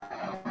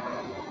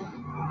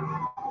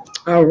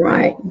All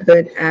right.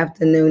 Good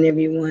afternoon,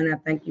 everyone. I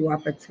thank you all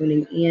for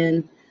tuning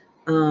in.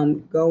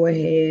 Go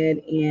ahead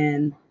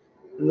and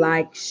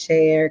like,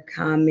 share,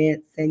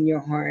 comment, send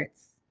your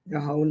hearts, the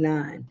whole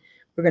nine.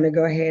 We're going to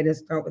go ahead and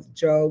start with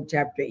Job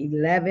chapter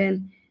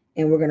 11,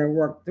 and we're going to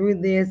work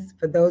through this.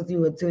 For those of you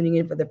who are tuning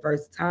in for the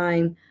first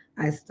time,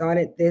 I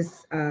started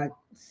this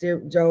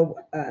Job,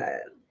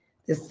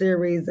 the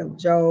series of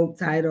Job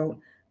titled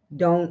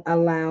 "Don't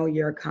allow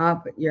your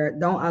continence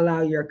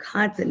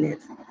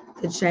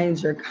to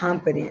change your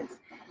confidence."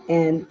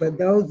 And for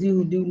those of you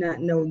who do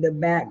not know the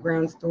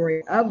background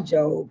story of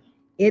Job,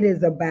 it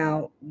is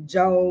about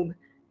Job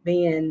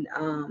being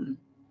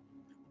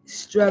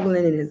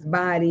struggling in his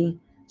body,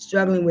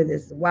 struggling with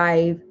his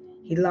wife.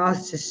 He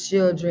lost his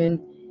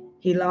children.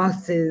 He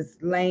lost his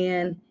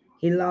land.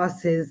 He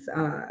lost his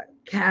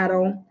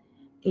cattle.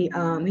 He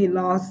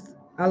lost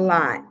a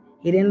lot.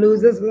 He didn't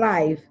lose his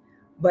life,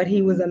 but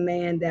he was a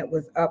man that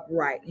was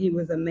upright. He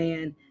was a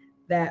man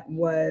that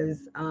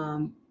was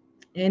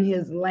in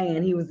his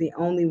land. He was the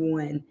only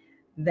one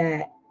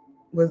that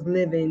was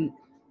living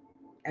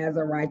as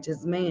a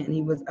righteous man.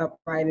 He was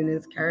upright in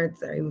his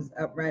character. He was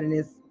upright in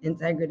his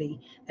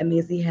integrity. That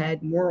means he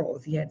had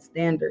morals. He had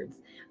standards.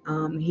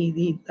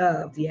 He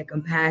loved. He had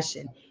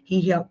compassion.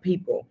 He helped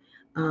people.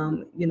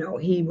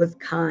 He was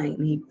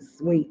kind. He was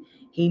sweet.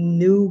 He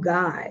knew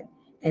God,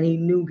 and he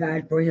knew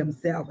God for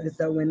himself. And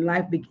so when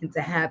life began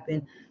to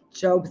happen,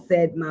 Job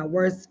said, "My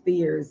worst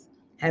fears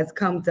has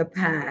come to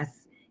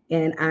pass,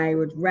 and I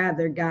would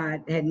rather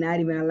God had not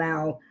even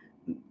allowed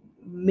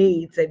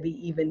me to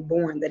be even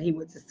born, that he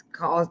would just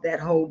cause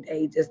that whole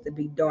day just to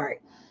be dark."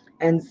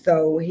 And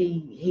so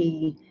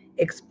he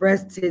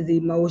expressed his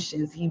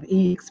emotions,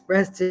 he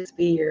expressed his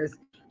fears,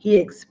 he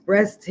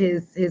expressed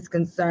his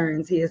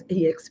concerns,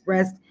 he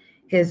expressed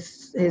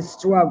his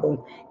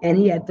struggle. And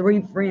he had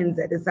three friends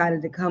that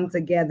decided to come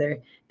together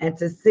and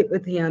to sit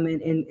with him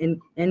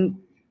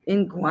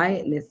in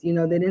quietness. They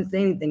didn't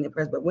say anything at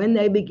first, but when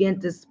they began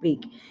to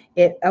speak,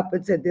 it up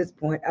until this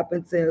point, up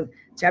until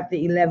chapter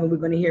 11, we're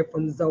going to hear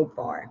from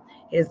Zophar,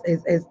 his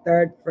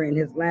third friend,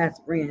 his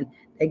last friend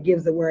that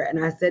gives the word.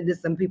 And I said this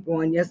to some people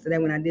on yesterday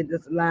when I did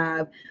this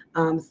live.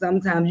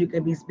 Sometimes you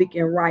can be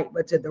speaking right,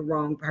 but to the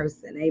wrong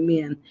person.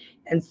 Amen.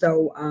 And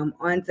so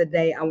on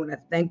today, I want to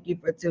thank you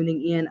for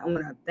tuning in. I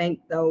want to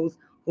thank those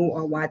who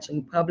are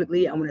watching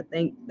publicly. I want to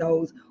thank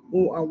those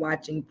who are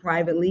watching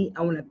privately.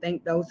 I want to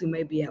thank those who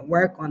may be at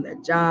work, on their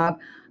job,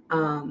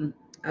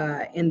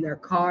 in their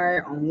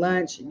car, on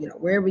lunch,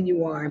 wherever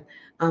you are.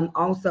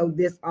 Also,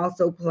 this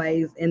also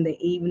plays in the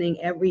evening,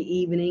 every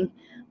evening,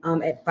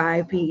 at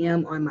 5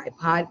 p.m. on my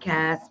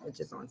podcast,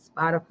 which is on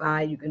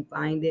Spotify. You can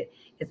find it.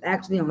 It's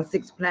actually on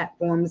six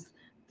platforms.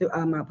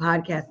 My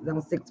podcast is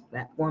on six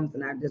platforms,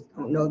 and I just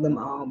don't know them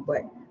all,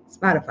 but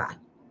Spotify.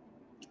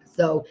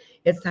 So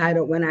it's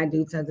titled "When I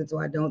Do Turns Into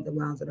I Don't, the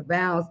Wounds of the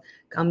Vows."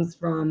 Comes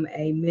from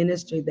a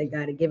ministry that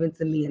God had given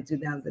to me in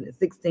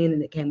 2016,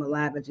 and it came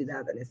alive in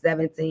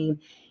 2017.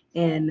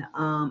 And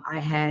I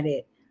had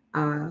it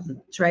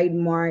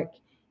trademark,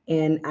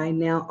 and I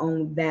now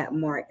own that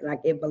mark. Like,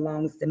 it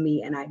belongs to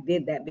me. And I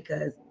did that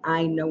because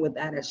I know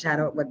without a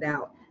shadow of a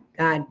doubt,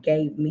 God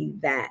gave me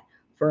that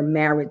for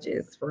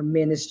marriages, for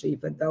ministry,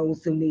 for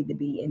those who need to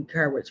be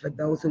encouraged, for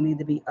those who need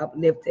to be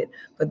uplifted,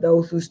 for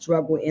those who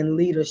struggle in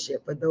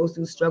leadership, for those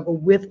who struggle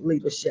with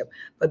leadership,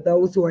 for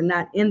those who are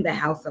not in the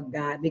house of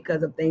God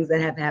because of things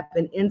that have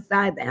happened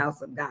inside the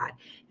house of God.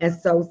 And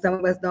so some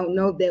of us don't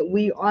know that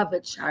we are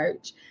the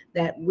church,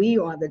 that we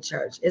are the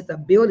church. It's a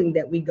building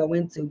that we go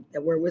into,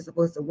 that where we're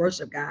supposed to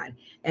worship God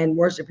and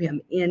worship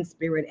him in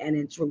spirit and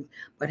in truth.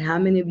 But how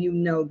many of you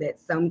know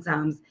that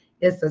sometimes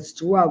it's a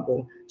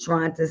struggle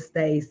trying to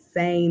stay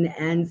sane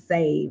and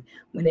saved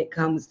when it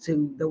comes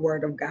to the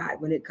word of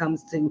God, when it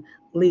comes to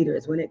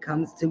leaders, when it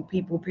comes to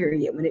people,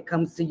 period, when it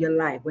comes to your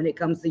life, when it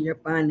comes to your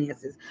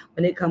finances,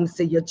 when it comes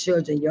to your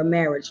children, your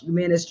marriage,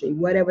 ministry,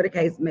 whatever the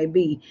case may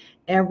be.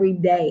 Every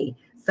day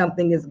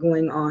something is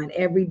going on.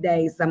 Every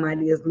day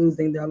somebody is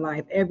losing their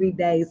life. Every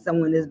day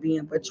someone is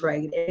being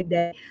betrayed. Every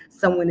day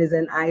someone is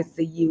in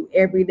ICU.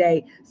 Every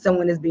day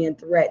someone is being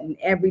threatened.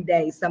 Every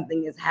day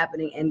something is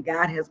happening, and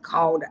God has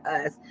called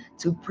us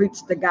to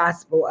preach the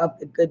gospel of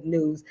the good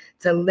news,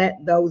 to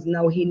let those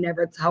know. He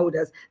never told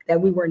us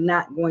that we were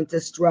not going to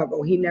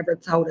struggle. He never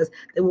told us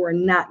that we were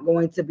not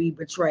going to be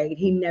betrayed.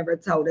 He never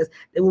told us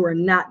that we were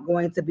not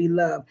going to be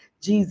loved.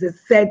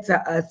 Jesus said to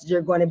us,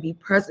 "You're going to be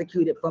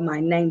persecuted for my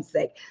name's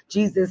sake."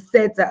 Jesus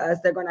said to us,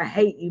 "They're going to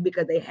hate you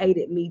because they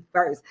hated me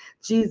first."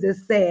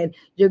 Jesus said,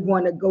 "You're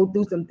going to go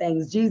through some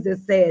things."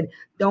 Jesus said,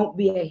 "Don't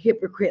be a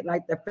hypocrite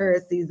like the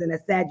Pharisees and the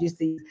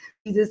Sadducees."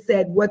 Jesus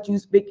said, "What you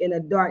speak in the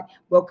dark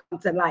will come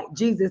to light."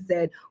 Jesus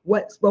said,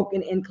 "What's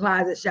spoken in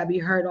closet shall be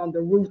heard on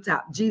the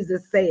rooftop."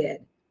 Jesus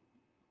said,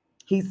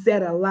 he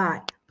said a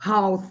lot.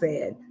 Paul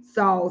said,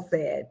 Saul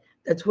said,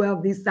 the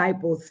 12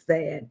 disciples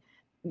said.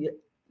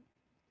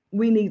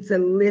 We need to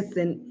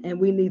listen, and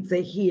we need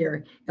to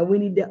hear, and we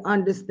need to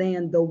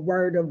understand the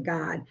word of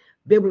God.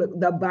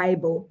 the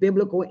Bible,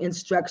 biblical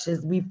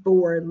instructions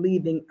before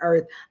leaving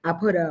earth. I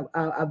put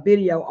a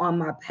video on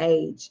my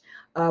page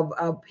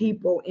of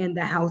people in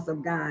the house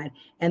of God,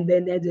 and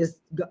then they're just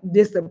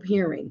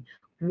disappearing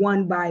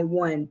one by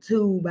one,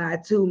 two by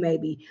two,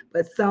 maybe,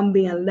 but some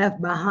being left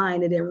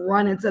behind and then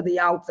running to the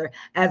altar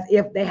as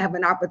if they have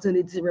an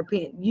opportunity to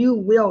repent. You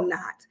will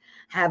not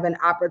have an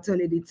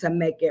opportunity to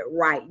make it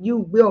right. You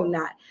will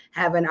not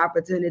have an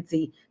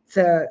opportunity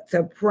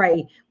to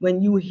pray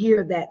when you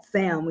hear that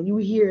sound, when you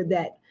hear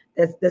that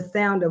that's the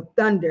sound of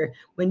thunder.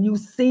 When you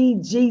see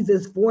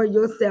Jesus for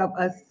yourself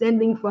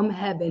ascending from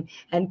heaven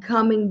and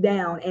coming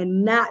down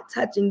and not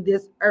touching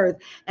this earth,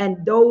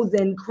 and those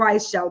in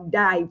Christ shall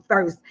die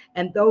first,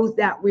 and those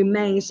that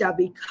remain shall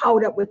be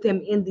caught up with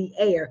him in the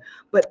air.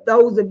 But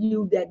those of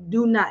you that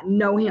do not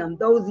know him,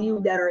 those of you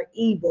that are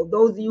evil,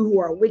 those of you who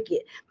are wicked,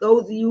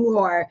 those of you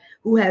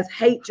who has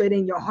hatred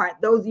in your heart,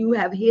 those of you who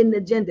have hidden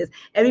agendas,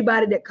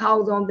 everybody that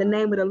calls on the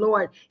name of the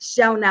Lord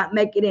shall not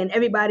make it in.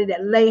 Everybody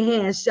that lay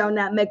hands shall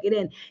not make it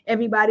in.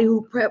 Everybody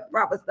who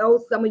prophesies,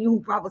 those some of you who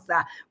prophesy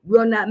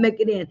will not make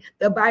it in.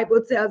 The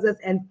Bible tells us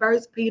in 1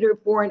 Peter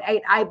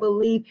 4:8, I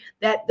believe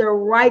that the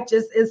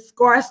righteous is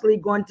scarcely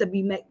going to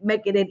be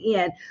making it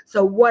in.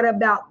 So what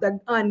about the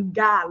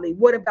ungodly?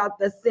 What about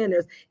the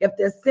sinners? If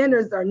the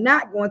sinners are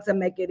not going to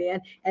make it in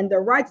and the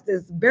righteous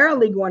is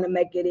barely going to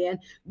make it in,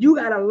 you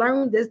got to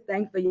learn this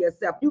thing for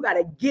yourself. You got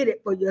to get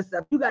it for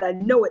yourself. You got to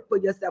know it for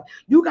yourself.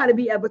 You got to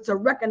be able to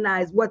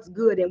recognize what's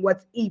good and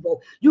what's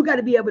evil. You got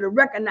to be able to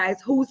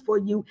recognize who's for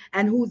you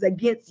and who's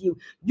against you.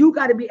 You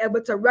got to be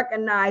able to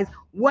recognize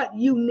what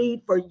you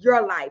need for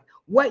your life,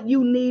 what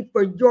you need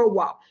for your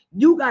walk.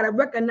 You got to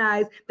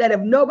recognize that if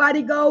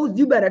nobody goes,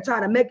 you better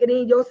try to make it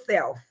in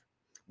yourself.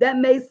 That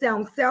may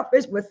sound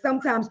selfish, but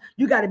sometimes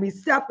you got to be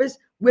selfish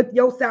with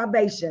your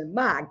salvation.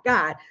 My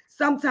God,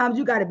 sometimes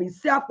you got to be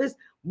selfish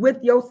with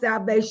your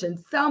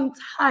salvation.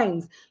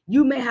 Sometimes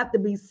you may have to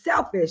be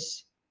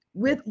selfish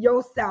with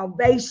your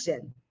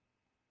salvation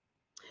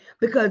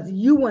because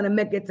you want to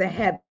make it to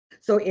heaven.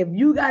 So if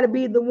you got to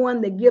be the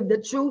one that give the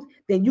truth,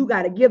 then you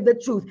got to give the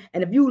truth.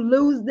 And if you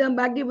lose them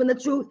by giving the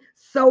truth,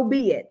 so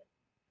be it.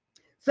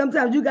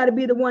 Sometimes you got to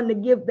be the one to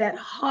give that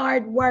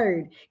hard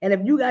word. And if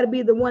you got to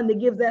be the one that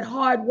gives that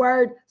hard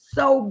word,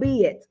 so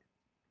be it.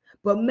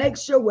 But make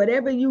sure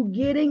whatever you're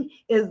getting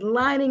is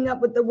lining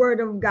up with the word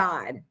of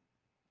God.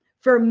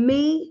 For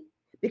me,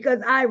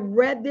 because I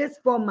read this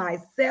for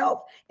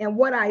myself, and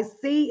what I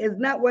see is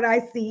not what I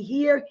see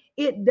here,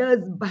 it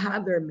does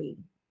bother me.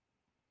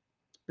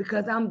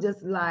 Because I'm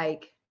just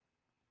like,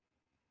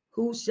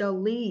 who shall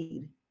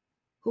lead?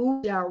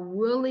 Who shall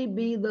really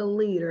be the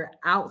leader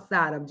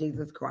outside of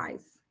Jesus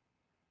Christ?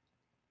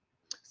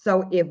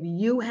 So if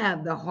you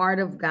have the heart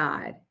of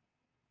God,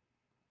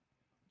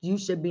 you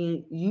should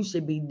be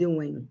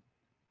doing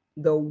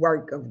the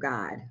work of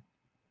God.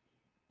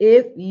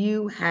 If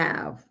you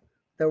have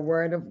the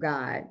word of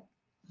God,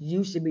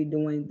 you should be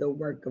doing the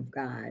work of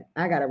God.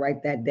 I got to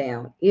write that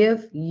down.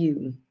 If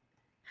you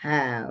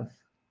have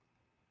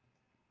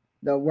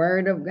the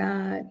word of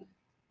God,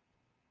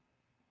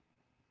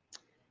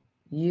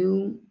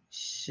 you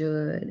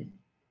should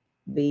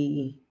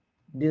be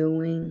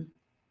doing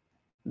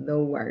the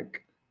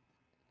work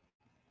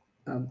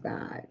of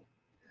God.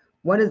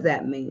 What does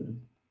that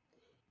mean?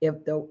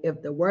 If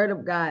the word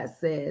of God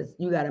says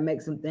you got to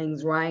make some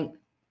things right,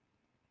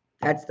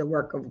 that's the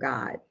work of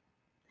God.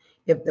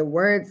 If the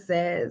word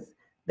says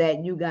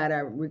that you got to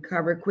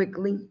recover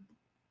quickly,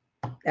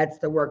 that's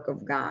the work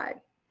of God.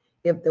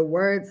 If the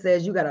word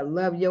says you got to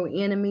love your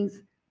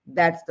enemies,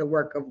 that's the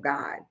work of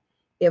God.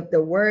 If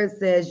the word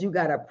says you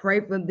got to pray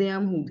for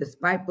them who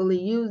despitefully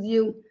use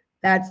you,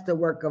 that's the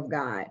work of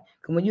God.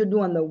 Because when you're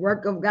doing the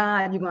work of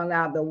God, you're going to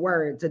allow the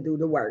word to do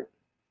the work.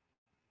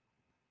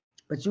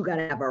 But you got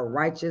to have a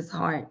righteous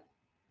heart.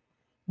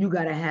 You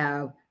got to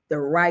have the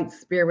right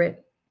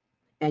spirit.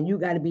 And you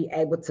got to be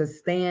able to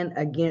stand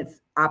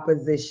against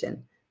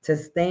opposition, to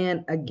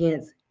stand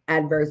against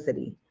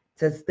adversity,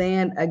 to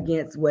stand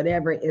against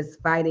whatever is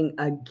fighting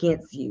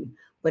against you,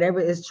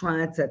 whatever is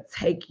trying to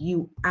take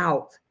you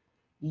out.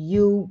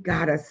 You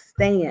got to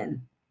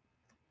stand.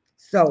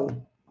 So,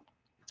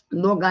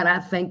 Lord God, I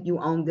thank you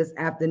on this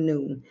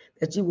afternoon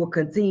that you will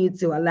continue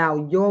to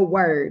allow your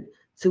word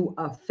to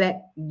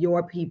affect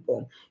your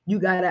people. You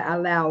got to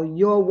allow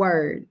your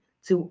word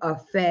to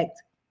affect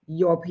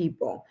your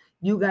people.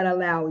 You got to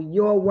allow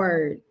your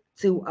word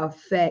to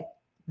affect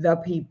the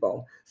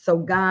people. So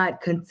God,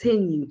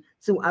 continue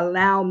to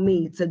allow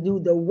me to do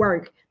the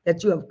work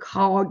that you have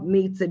called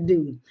me to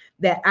do,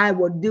 that I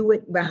will do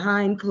it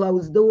behind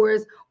closed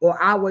doors,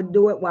 or I will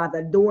do it while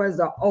the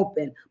doors are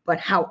open. But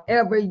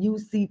however you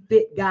see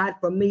fit, God,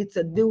 for me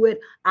to do it,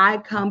 I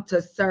come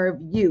to serve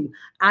you.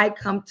 I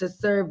come to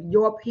serve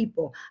your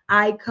people.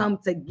 I come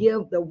to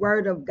give the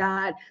word of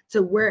God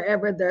to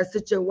wherever their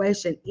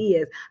situation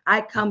is.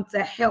 I come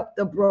to help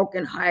the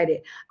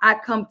brokenhearted. I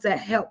come to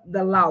help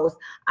the lost.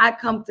 I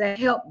come to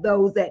help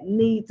those that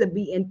need to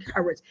be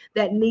encouraged,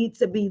 that need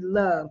to be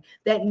loved,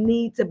 that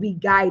need to to be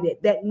guided,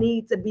 that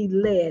need to be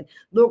led.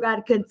 Lord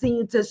God,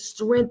 continue to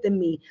strengthen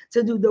me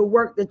to do the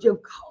work that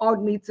you've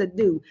called me to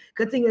do.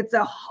 Continue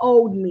to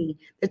hold me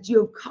that you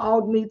have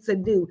called me to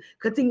do.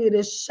 Continue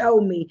to show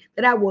me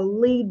that I will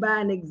lead by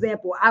an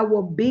example. I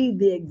will be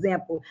the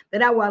example,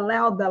 that I will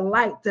allow the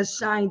light to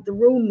shine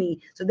through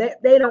me so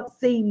that they don't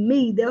see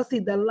me. They'll see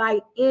the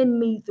light in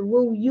me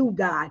through you,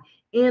 God,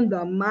 in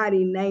the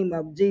mighty name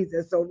of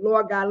Jesus. So,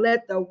 Lord God,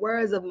 let the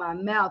words of my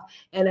mouth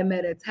and the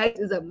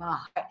meditations of my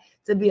heart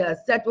to be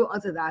acceptable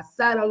unto thy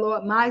sight, O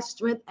Lord, my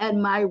strength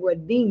and my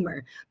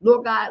redeemer.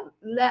 Lord God,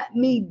 let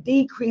me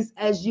decrease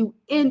as you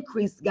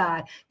increase,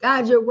 God.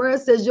 God, your word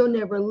says you'll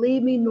never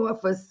leave me nor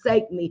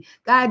forsake me.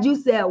 God, you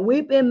said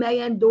weeping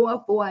may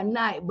endure for a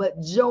night,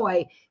 but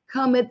joy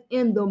cometh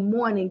in the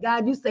morning.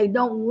 God, you say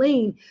don't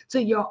lean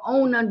to your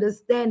own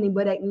understanding,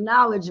 but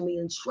acknowledge me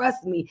and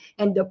trust me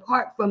and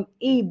depart from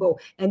evil,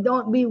 and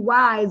don't be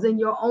wise in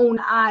your own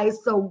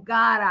eyes. So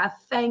God, I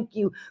thank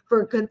you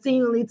for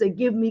continually to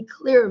give me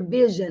clear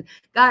vision.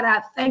 God,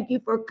 I thank you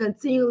for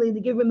continually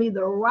giving me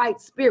the right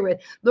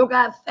spirit. Lord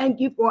God, thank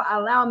you for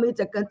allowing me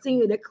to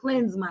continue to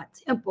cleanse my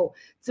temple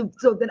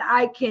so that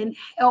I can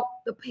help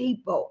the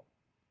people.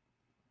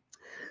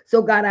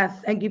 So God, I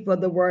thank you for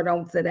the word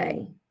on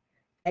today.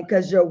 And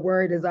because your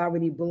word is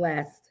already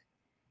blessed,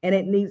 and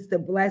it needs to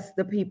bless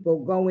the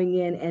people going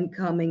in and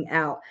coming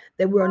out,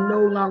 that we're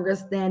no longer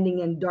standing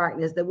in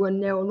darkness, that we're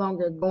no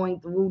longer going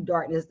through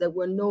darkness, that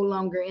we're no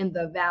longer in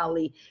the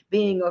valley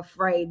being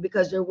afraid,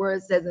 because your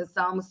word says in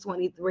Psalms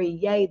 23,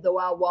 yea, though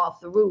I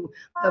walk through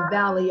the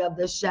valley of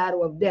the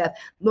shadow of death.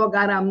 Lord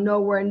God, I'm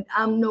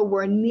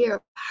nowhere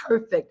near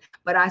perfect,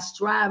 but I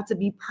strive to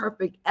be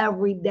perfect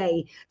every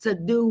day, to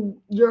do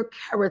your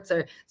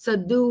character, to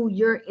do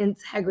your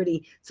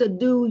integrity, to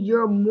do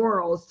your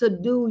morals, to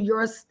do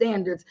your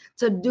standards,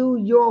 to do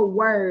your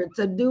word,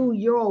 to do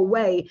your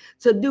way,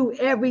 to do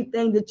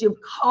everything that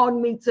you've called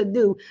me to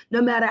do,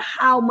 no matter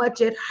how much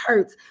it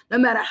hurts, no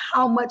matter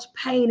how much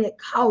pain it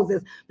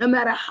causes, no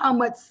matter how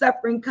much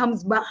suffering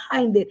comes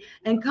behind it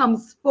and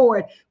comes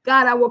forward.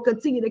 God, I will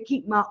continue to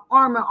keep my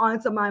armor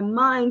on so my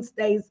mind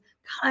stays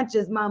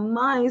conscious, my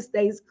mind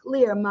stays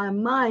clear, my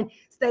mind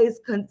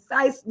stays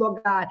concise,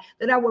 Lord God,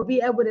 that I will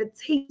be able to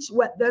teach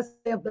what thus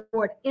saith the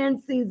Lord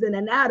in season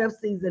and out of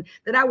season,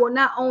 that I will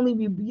not only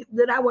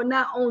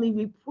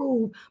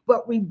reprove,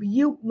 but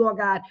rebuke, Lord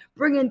God,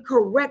 bring in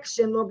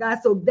correction, Lord God,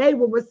 so they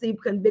will receive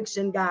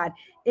conviction, God,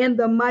 in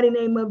the mighty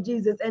name of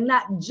Jesus, and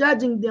not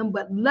judging them,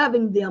 but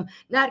loving them,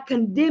 not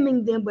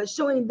condemning them, but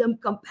showing them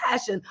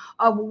compassion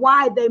of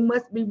why they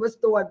must be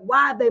restored,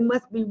 why they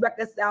must be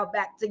reconciled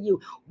back to you,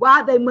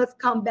 why they must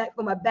come back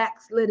from a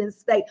backslidden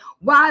state,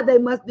 why they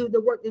must do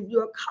the work that you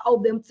have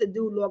called them to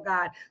do, Lord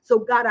God. So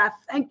God, I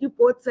thank you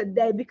for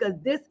today, because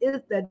this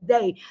is the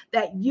day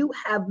that you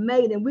have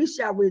made, and we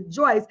shall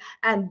rejoice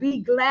and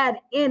be glad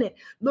in it.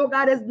 Lord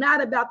God, it's not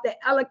about the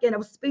elegant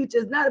of speech,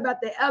 it's not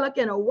about the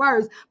elegant of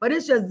words, but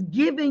it's just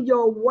giving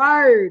your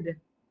word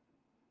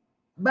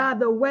by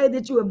the way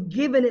that you have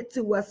given it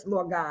to us,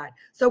 Lord God.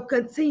 So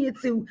continue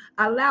to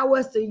allow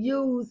us to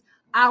use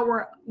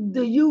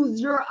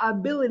your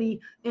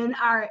ability in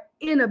our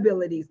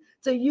inabilities,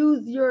 to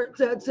use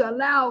to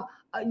allow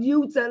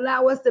you to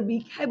allow us to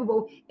be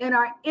capable in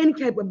our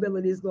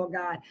incapabilities, Lord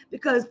God,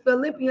 because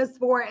Philippians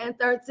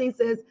 4:13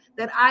 says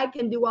that I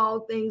can do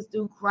all things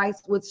through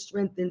Christ, which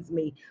strengthens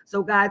me.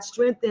 So God,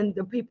 strengthen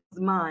the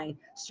people's mind,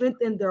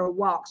 strengthen their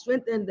walk,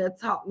 strengthen their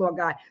talk, Lord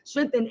God,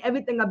 strengthen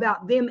everything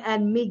about them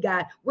and me,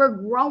 God. We're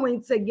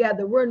growing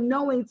together, we're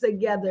knowing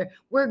together,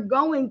 we're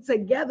going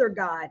together,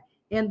 God,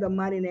 in the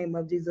mighty name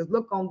of Jesus.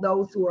 Look on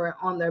those who are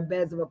on their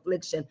beds of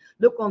affliction.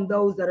 Look on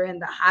those that are in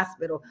the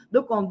hospital.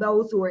 Look on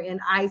those who are in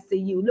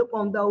ICU. Look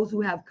on those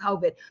who have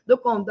COVID.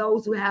 Look on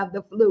those who have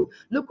the flu.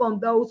 Look on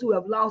those who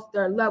have lost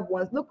their loved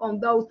ones. Look on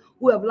those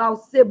who have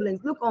lost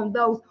siblings. Look on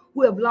those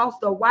who have lost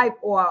a wife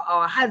or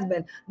a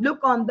husband. Look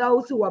on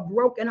those who are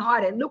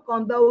brokenhearted. Look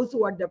on those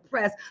who are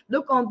depressed.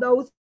 Look on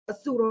those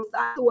suicidal.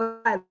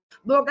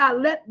 Lord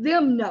God, let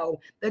them know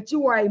that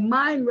you are a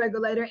mind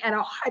regulator and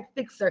a heart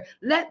fixer.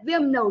 Let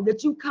them know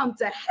that you come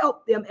to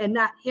help them and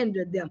not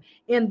hinder them,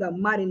 in the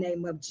mighty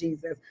name of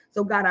Jesus.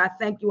 So God, I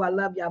thank you, I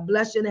love you, I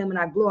bless your name, and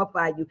I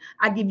glorify you.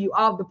 I give you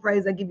all the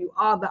praise, I give you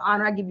all the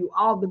honor, I give you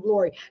all the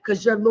glory,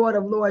 because you're Lord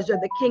of Lords, you're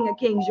the King of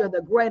Kings, you're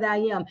the great I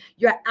am,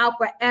 you're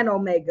Alpha and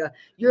Omega,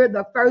 you're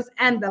the first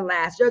and the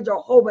last, you're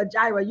Jehovah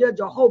Jireh, you're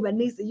Jehovah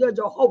Nisi, you're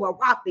Jehovah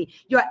Raphi,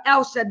 you're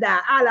El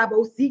Shaddai.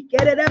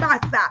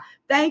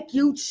 Thank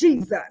you,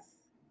 Jesus.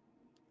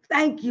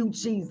 Thank you,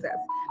 Jesus,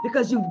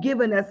 because you've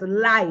given us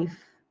life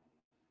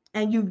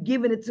and you've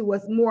given it to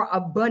us more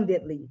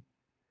abundantly.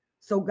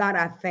 So God,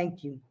 I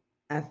thank you.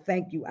 I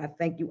thank you. I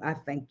thank you. I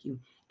thank you.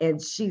 In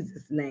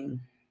Jesus'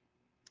 name.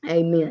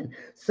 Amen.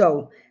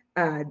 So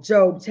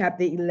Job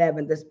chapter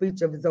 11, the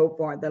speech of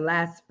Zophar, the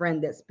last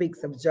friend that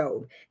speaks of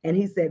Job. And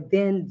he said,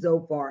 then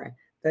Zophar,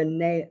 the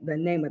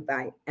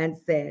Naamathite, and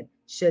said,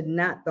 should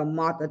not the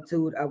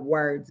multitude of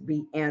words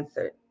be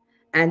answered?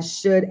 And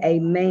should a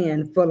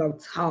man full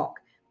of talk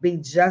be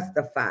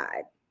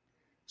justified?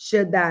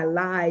 Should thy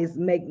lies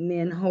make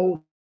men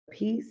hold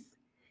peace?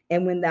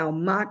 And when thou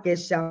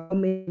mockest, shall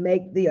men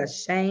make thee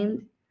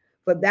ashamed?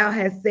 For thou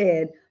hast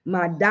said,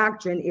 my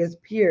doctrine is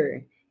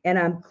pure, and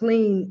I'm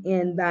clean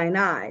in thine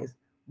eyes.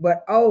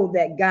 But oh,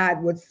 that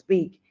God would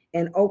speak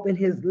and open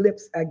his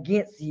lips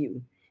against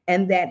you,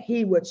 and that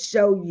he would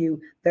show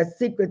you the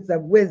secrets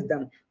of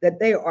wisdom, that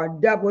they are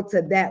double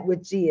to that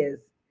which is.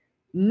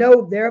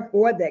 Know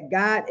therefore that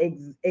God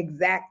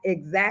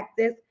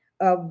exacteth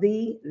of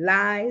thee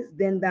lies,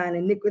 then thine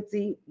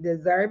iniquity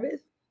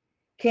deserveth.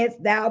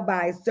 Canst thou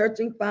by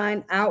searching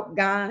find out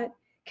God?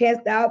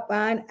 Canst thou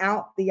find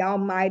out the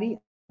Almighty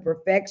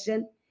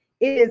perfection?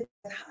 It is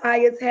as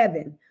high as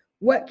heaven.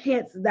 What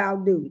canst thou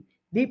do?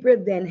 Deeper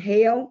than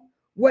hell?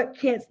 What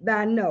canst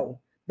thou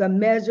know? The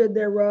measure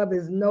thereof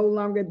is no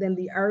longer than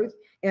the earth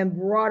and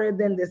broader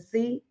than the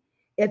sea.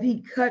 If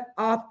he cut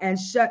off and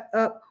shut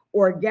up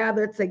or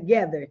gather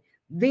together,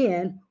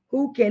 then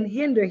who can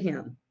hinder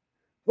him?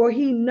 For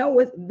he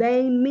knoweth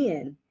vain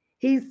men.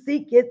 He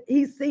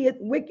seeth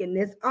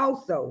wickedness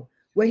also.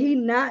 Will he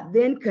not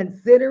then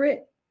consider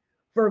it?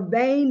 For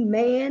vain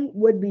man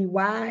would be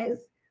wise,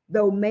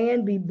 though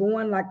man be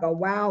born like a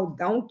wild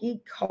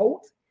donkey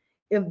colt.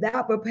 If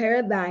thou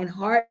prepare thine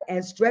heart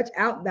and stretch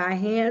out thy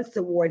hands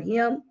toward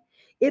him,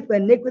 if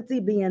iniquity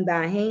be in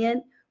thy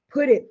hand,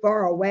 put it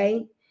far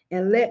away,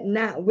 and let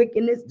not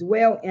wickedness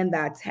dwell in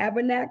thy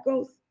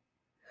tabernacles.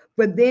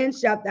 For then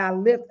shalt thou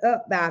lift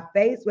up thy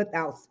face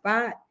without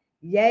spot.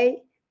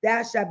 Yea,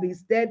 thou shalt be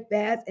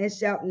steadfast and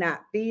shalt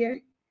not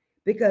fear,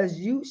 because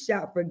you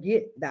shalt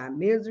forget thy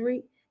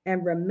misery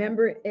and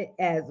remember it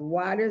as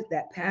waters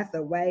that pass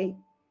away.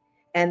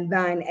 And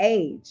thine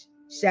age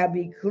shall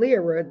be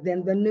clearer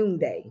than the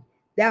noonday.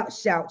 Thou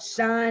shalt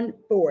shine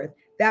forth.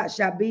 Thou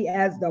shalt be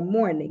as the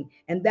morning,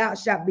 and thou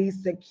shalt be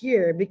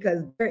secure,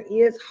 because there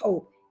is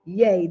hope.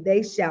 Yea,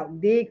 they shall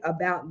dig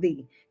about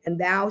thee, and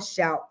thou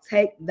shalt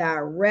take thy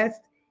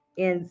rest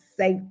in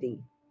safety.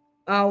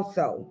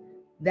 Also,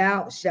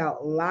 thou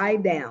shalt lie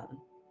down,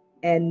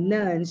 and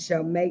none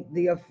shall make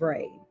thee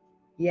afraid.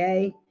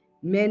 Yea,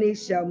 many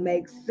shall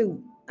make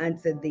suit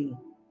unto thee.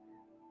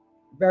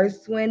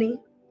 Verse 20.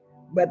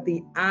 But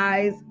the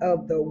eyes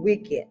of the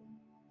wicked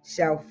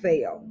shall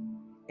fail,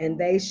 and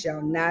they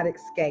shall not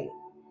escape,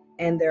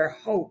 and their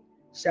hope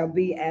shall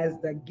be as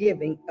the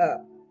giving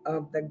up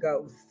of the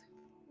ghost.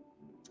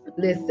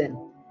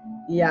 Listen,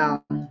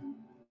 y'all.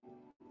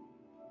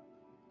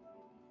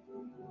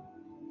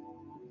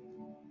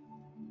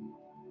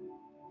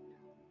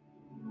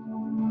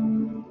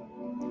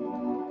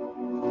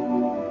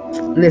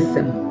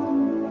 Listen.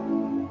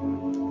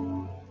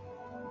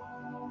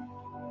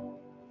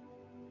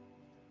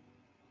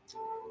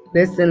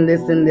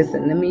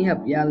 Listen. Let me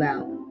help y'all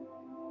out.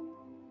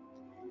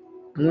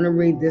 I want to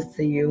read this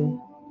to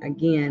you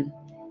again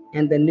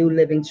in the New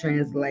Living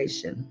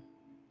Translation.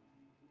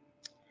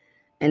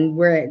 And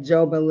we're at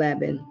Job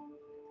 11,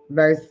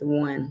 verse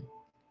 1.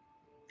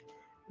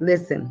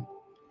 Listen,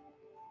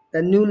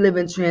 the New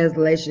Living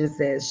Translation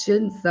says,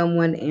 shouldn't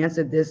someone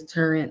answer this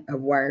torrent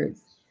of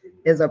words?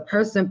 Is a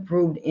person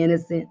proved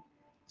innocent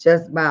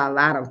just by a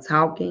lot of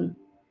talking?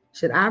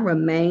 Should I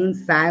remain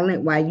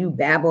silent while you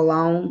babble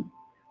on?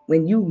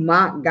 When you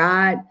mock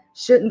God,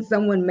 shouldn't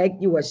someone make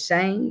you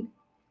ashamed?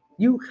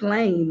 You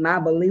claim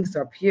my beliefs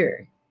are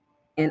pure,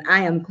 and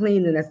I am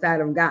clean in the sight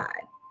of God.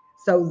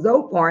 So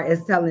Zophar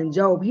is telling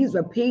Job, he's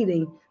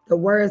repeating the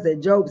words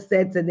that Job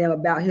said to them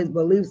about his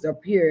beliefs are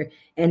pure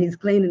and he's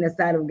clean in the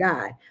sight of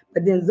God.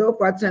 But then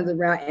Zophar turns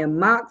around and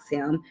mocks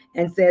him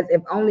and says,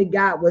 if only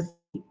God was,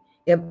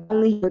 if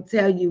only he would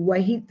tell you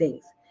what he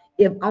thinks,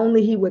 if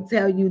only he would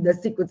tell you the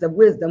secrets of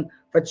wisdom,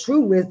 for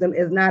true wisdom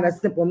is not a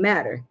simple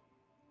matter.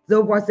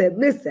 Zophar said,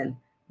 listen,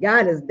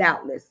 God is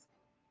doubtless.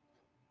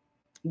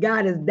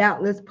 God is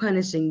doubtless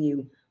punishing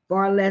you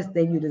far less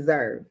than you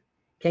deserve.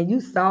 Can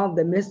you solve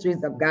the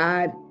mysteries of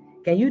God?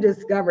 Can you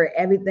discover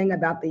everything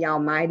about the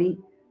Almighty?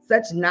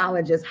 Such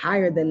knowledge is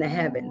higher than the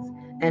heavens.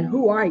 And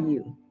who are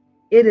you?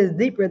 It is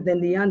deeper than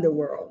the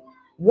underworld.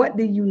 What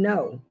do you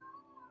know?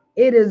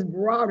 It is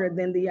broader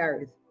than the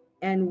earth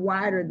and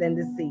wider than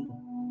the sea.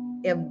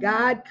 If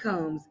God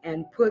comes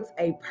and puts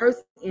a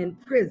person in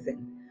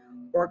prison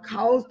or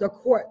calls the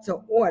court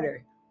to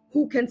order,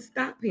 who can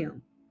stop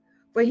him?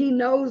 For he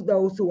knows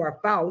those who are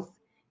false,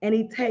 and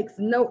he takes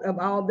note of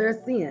all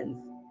their sins.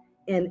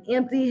 An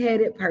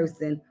empty-headed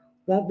person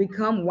won't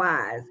become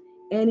wise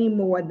any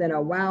more than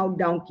a wild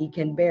donkey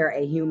can bear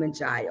a human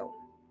child.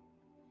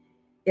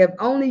 If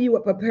only you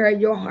would prepare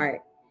your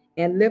heart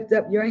and lift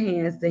up your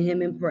hands to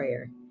him in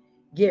prayer.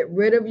 Get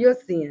rid of your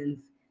sins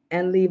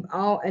and leave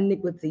all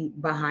iniquity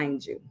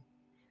behind you.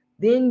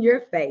 Then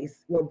your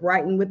face will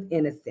brighten with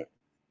innocence.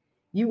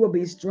 You will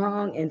be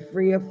strong and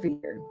free of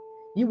fear.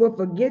 You will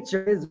forget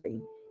your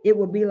misery. It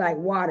will be like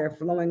water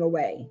flowing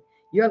away.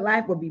 Your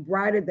life will be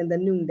brighter than the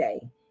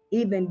noonday.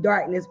 Even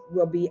darkness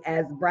will be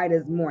as bright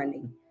as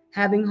morning.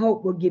 Having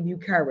hope will give you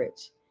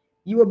courage.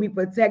 You will be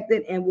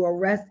protected and will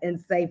rest in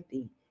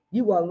safety.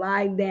 You will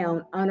lie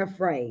down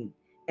unafraid,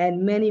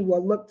 and many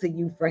will look to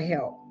you for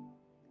help.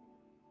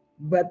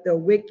 but the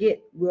wicked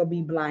will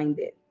be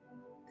blinded.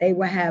 They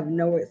will have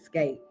no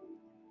escape.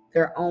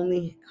 Their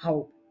only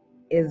hope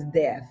is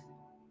death.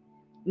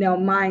 Now,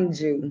 mind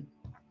you,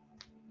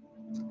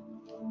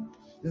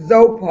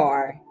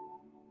 Zophar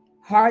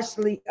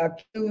harshly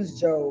accused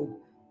Job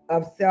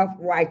of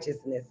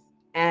self-righteousness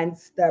and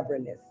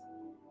stubbornness,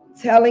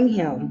 telling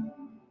him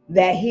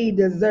that he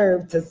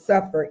deserved to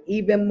suffer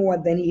even more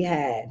than he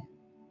had.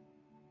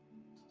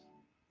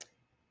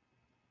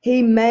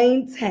 He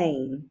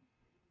maintained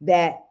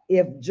that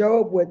if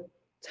Job would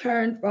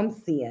turn from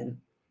sin,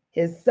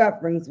 his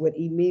sufferings would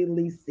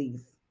immediately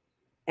cease,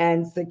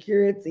 and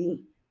security,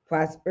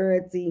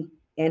 prosperity,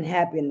 and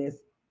happiness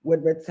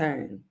would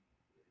return.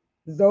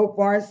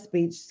 Zophar's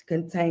speech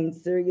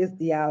contains serious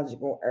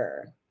theological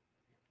error.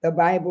 The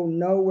Bible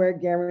nowhere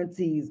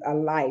guarantees a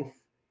life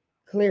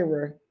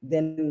clearer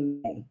than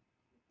noonday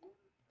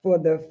for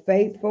the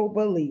faithful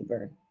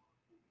believer.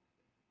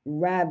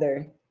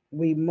 Rather,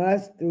 we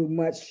must, through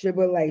much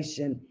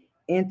tribulation,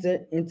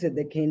 enter into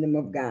the kingdom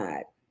of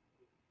God.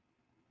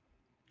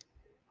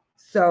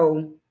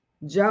 So,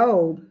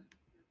 Job,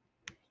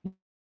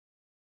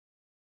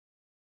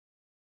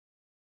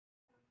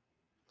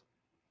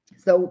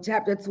 so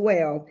chapter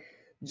 12,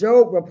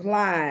 Job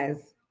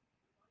replies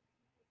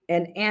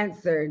and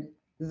answered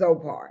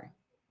Zophar.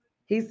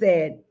 He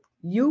said,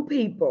 "You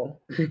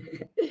people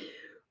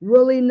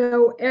really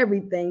know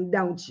everything,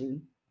 don't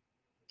you?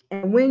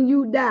 And when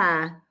you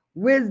die,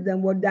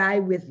 wisdom will die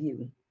with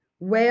you.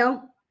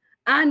 Well,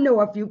 I know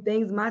a few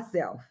things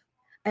myself,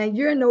 and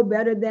you're no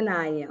better than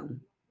I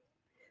am."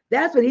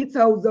 That's what he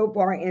told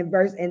Zophar in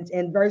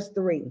verse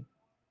 3.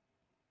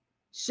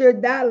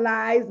 Should thy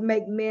lies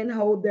make men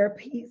hold their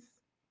peace?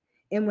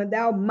 And when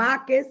thou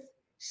mockest,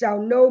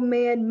 shall no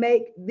man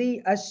make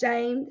thee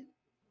ashamed?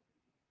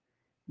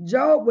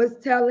 Job was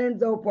telling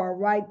Zophar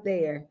right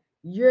there,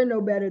 you're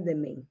no better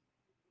than me.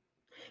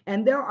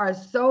 And there are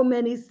so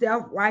many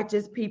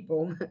self-righteous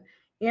people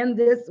in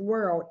this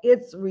world.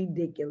 It's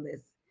ridiculous.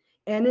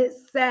 And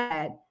it's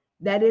sad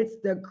that it's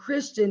the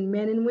Christian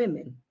men and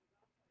women.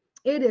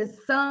 It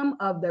is some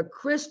of the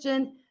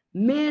Christian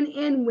men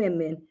and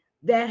women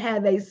that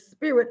have a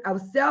spirit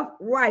of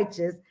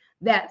self-righteous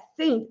that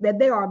think that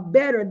they are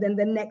better than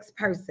the next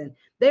person.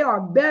 They are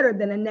better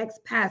than the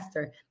next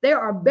pastor. They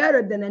are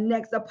better than the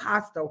next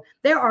apostle.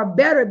 They are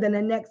better than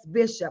the next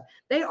bishop.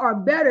 They are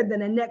better than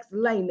the next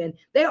layman.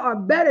 They are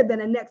better than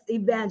the next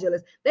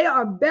evangelist. They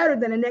are better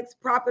than the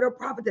next prophet or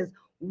prophetess.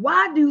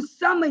 Why do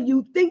some of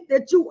you think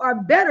that you are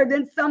better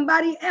than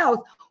somebody else?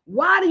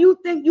 Why do you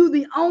think you're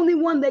the only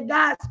one that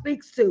God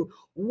speaks to?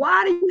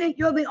 Why do you think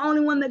you're the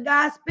only one that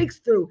God speaks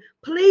to?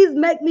 Please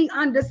make me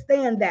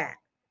understand that.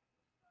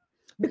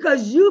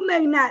 Because you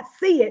may not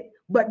see it,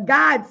 but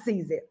God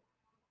sees it.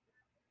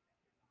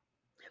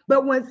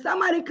 But when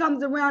somebody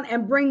comes around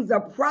and brings a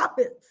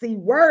prophecy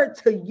word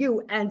to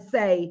you and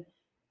say,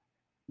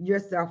 you're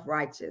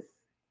self-righteous,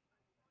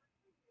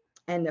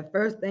 and the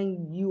first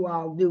thing you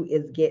all do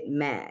is get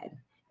mad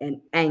and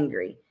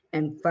angry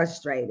and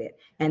frustrated.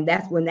 And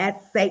that's when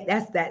that's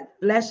that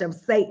flesh of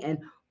Satan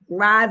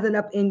rising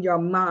up in your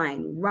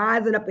mind,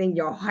 rising up in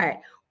your heart,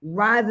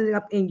 rising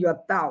up in your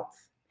thoughts.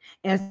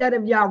 Instead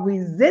of y'all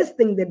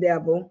resisting the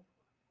devil,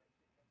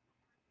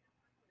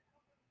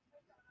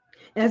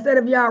 instead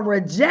of y'all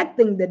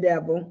rejecting the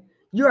devil,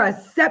 you're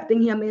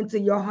accepting him into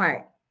your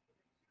heart.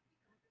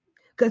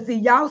 Because see,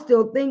 y'all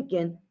still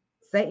thinking,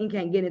 Satan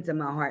can't get into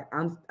my heart.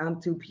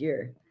 I'm too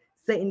pure.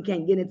 Satan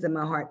can't get into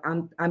my heart.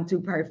 I'm too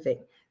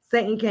perfect.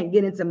 Satan can't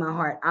get into my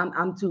heart.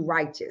 I'm too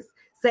righteous.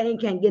 Satan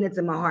can't get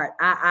into my heart.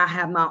 I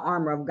have my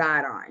armor of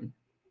God on.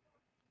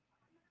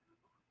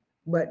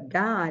 But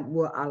God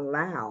will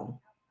allow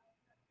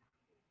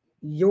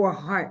your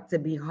heart to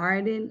be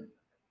hardened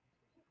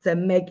to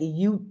make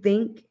you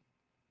think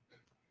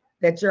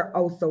that you're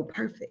oh so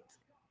perfect.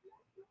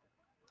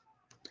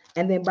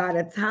 And then by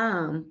the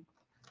time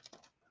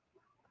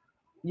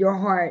your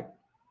heart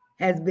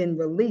has been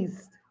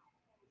released,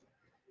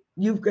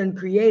 you've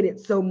created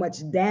so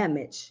much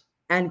damage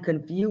and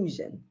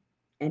confusion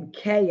and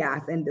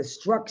chaos and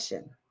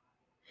destruction.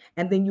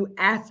 And then you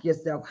ask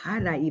yourself, how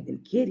did I even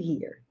get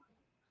here?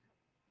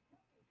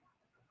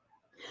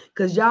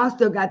 Because y'all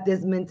still got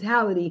this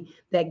mentality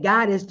that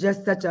God is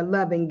just such a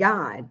loving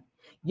God.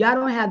 Y'all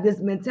don't have this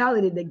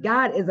mentality that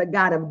God is a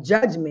God of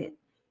judgment.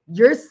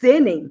 You're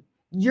sinning.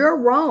 You're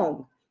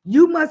wrong.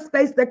 You must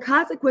face the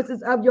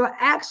consequences of your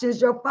actions,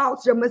 your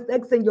faults, your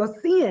mistakes, and your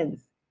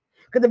sins.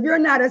 Because if you're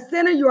not a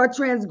sinner, you're a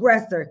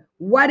transgressor.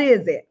 What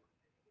is it?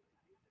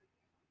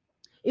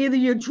 Either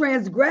you're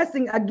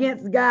transgressing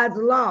against God's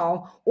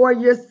law or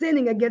you're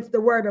sinning against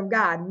the word of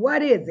God.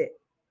 What is it?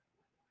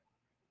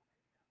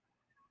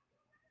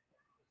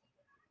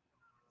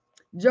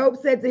 Job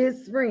said to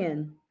his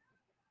friend,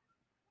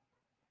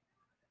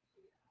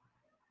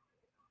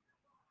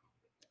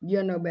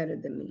 you're no better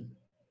than me.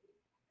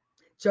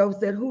 Job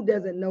said, who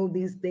doesn't know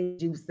these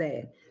things you've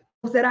said?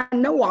 Job said, I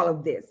know all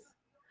of this.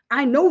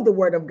 I know the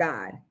word of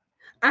God.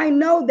 I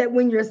know that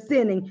when you're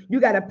sinning, you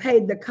got to pay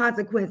the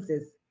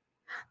consequences.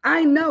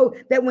 I know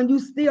that when you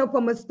steal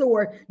from a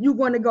store, you're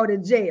going to go to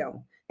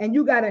jail and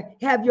you got to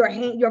have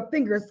your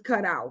fingers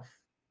cut off.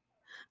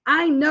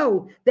 I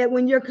know that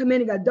when you're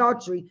committing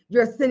adultery,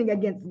 you're sinning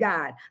against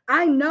God.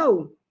 I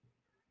know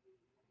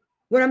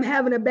when I'm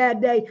having a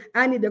bad day,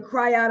 I need to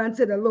cry out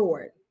unto the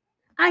Lord.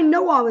 I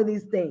know all of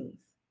these things.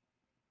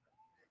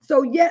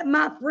 So yet,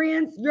 my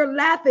friends, you're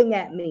laughing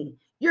at me.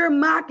 You're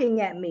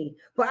mocking at me.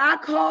 For I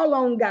call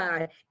on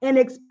God and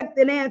expect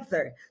an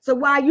answer. So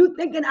while you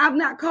thinking I've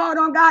not called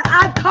on God,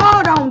 I've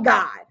called on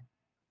God.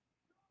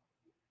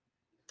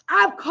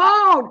 I've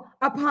called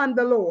upon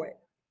the Lord.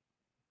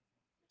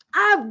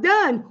 I've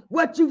done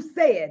what you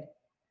said,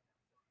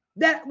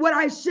 that what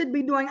I should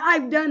be doing.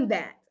 I've done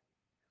that.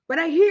 But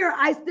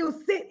I still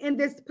sit in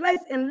this place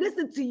and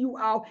listen to you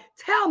all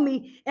tell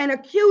me and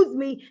accuse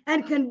me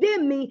and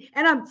condemn me.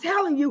 And I'm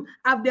telling you,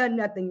 I've done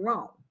nothing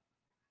wrong.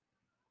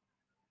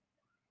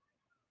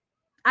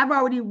 I've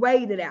already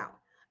weighed it out.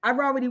 I've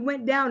already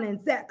went down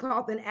in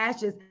sackcloth and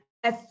ashes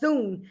as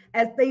soon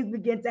as things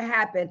begin to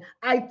happen.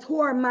 I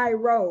tore my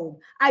robe.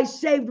 I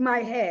shaved my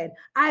head.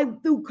 I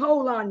threw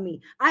coal on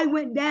me. I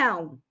went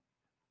down.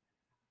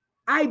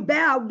 I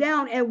bowed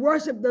down and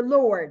worshiped the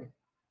Lord.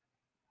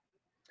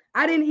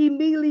 I didn't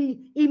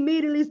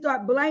immediately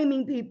start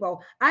blaming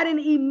people. I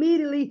didn't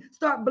immediately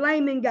start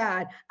blaming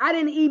God. I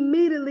didn't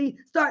immediately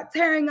start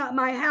tearing up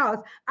my house.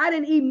 I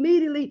didn't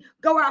immediately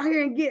go out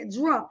here and get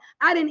drunk.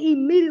 I didn't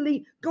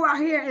immediately go out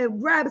here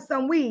and grab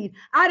some weed.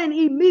 I didn't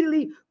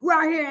immediately go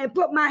out here and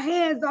put my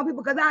hands on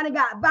people because I done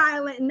got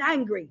violent and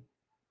angry.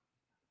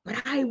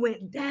 But I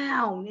went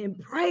down in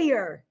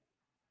prayer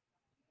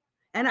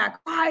and I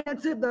cried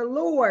unto the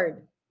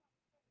Lord.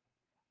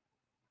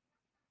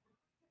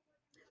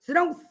 So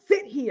don't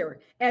sit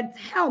here and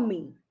tell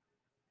me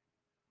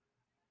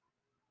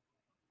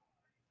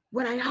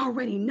what I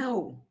already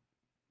know.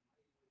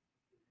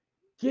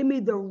 Give me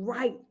the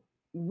right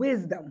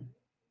wisdom.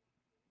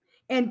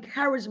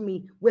 Encourage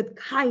me with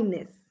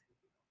kindness.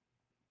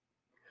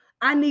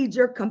 I need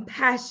your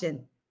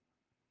compassion,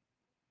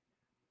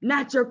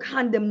 not your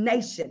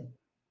condemnation.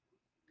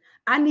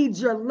 I need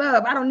your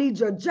love. I don't need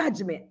your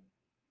judgment.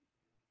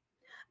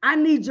 I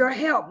need your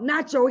help,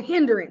 not your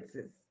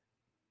hindrances.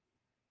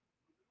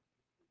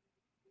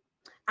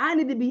 I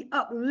need to be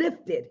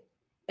uplifted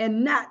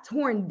and not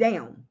torn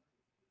down.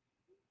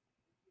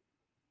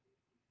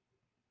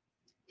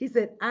 He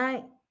said,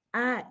 I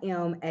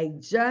am a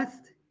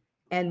just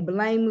and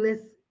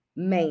blameless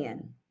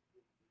man,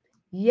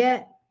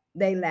 yet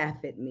they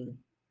laugh at me.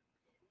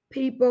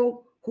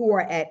 People who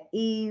are at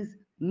ease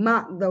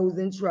mock those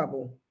in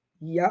trouble.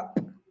 Yup.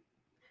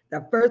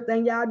 The first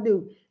thing y'all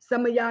do,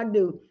 some of y'all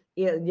do,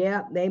 is,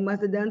 yeah, they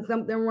must have done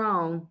something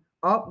wrong.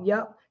 Oh,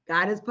 yep.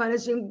 God is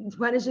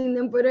punishing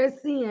them for their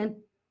sin.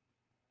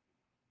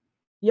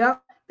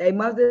 Yep. They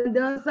must have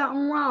done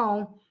something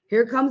wrong.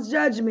 Here comes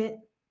judgment.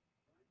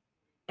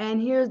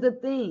 And here's the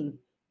thing.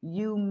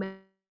 You may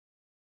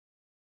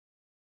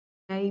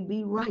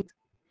be right.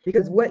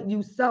 Because what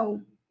you sow,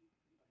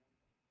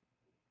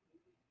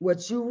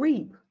 what you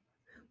reap,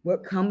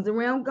 what comes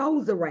around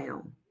goes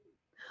around.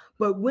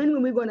 But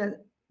when we're going to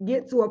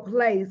get to a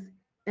place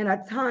and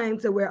a time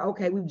to where,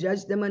 okay, we've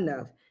judged them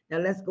enough. Now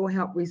let's go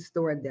help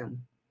restore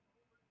them.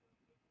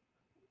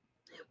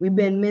 We've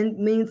been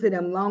mean to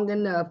them long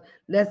enough.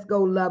 Let's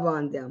go love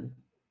on them.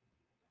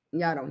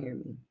 Y'all don't hear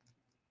me.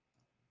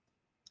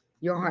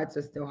 Your hearts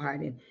are still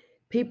hardened.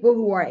 People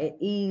who are at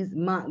ease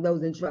mock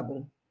those in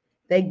trouble.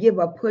 They give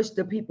a push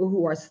to people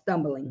who are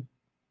stumbling.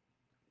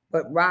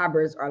 But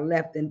robbers are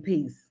left in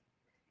peace.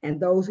 And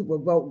those who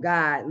provoke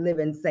God live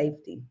in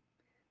safety,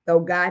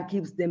 though God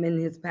keeps them in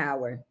his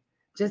power.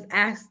 Just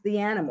ask the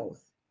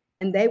animals,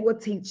 and they will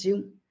teach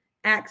you.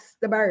 Ask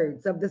the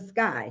birds of the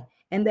sky,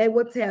 and they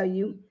will tell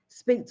you.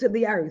 Speak to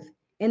the earth,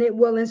 and it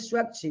will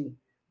instruct you.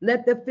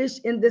 Let the fish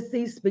in the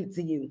sea speak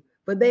to you,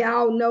 for they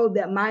all know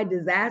that my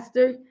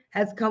disaster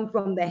has come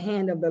from the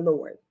hand of the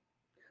Lord.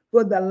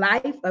 For the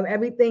life of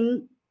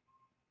everything,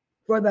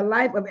 for the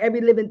life of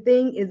every living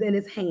thing is in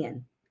his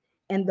hand,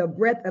 and the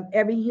breath of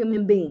every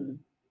human being.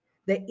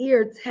 The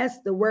ear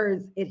tests the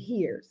words it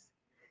hears.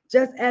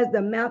 Just as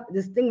the mouth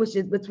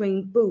distinguishes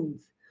between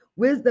foods,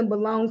 wisdom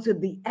belongs to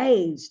the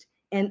aged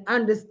and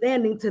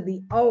understanding to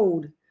the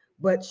old,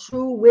 but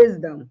true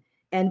wisdom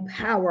and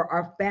power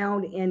are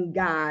found in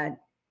God.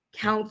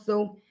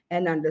 Counsel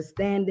and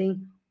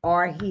understanding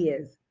are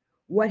his.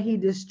 What he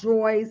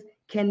destroys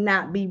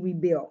cannot be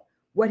rebuilt.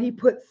 What he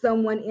puts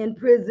someone in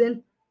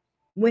prison,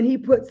 when he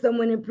puts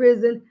someone in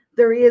prison,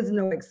 there is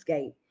no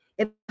escape.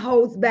 If he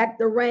holds back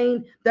the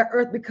rain, the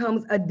earth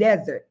becomes a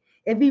desert.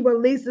 If he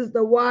releases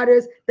the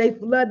waters, they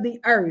flood the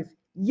earth.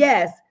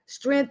 Yes,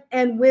 strength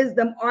and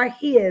wisdom are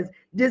his.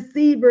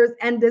 Deceivers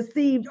and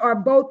deceived are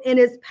both in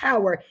his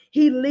power.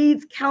 He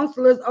leads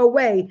counselors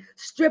away,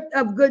 stripped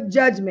of good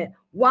judgment.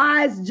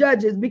 Wise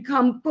judges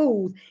become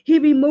fools. He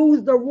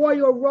removes the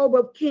royal robe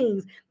of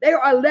kings. They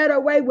are led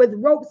away with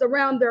ropes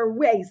around their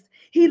waist.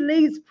 He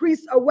leads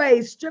priests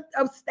away, stripped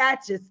of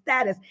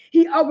status.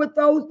 He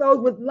overthrows those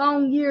with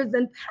long years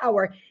and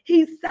power.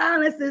 He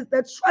silences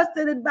the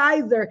trusted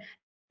advisor,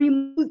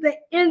 removes the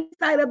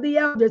insight of the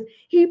elders.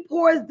 He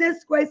pours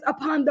disgrace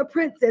upon the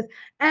princes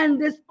and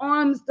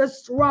disarms the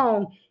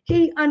strong.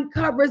 He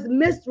uncovers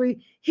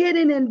mystery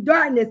hidden in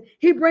darkness.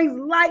 He brings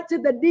light to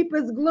the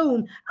deepest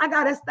gloom. I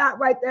got to stop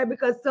right there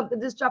because something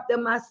just dropped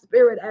in my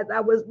spirit as I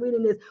was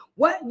reading this.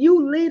 What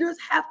you leaders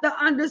have to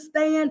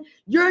understand,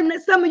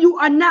 some of you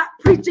are not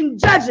preaching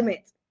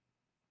judgment.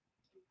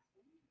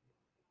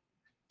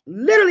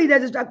 Literally,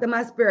 that just dropped in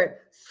my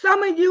spirit.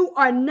 Some of you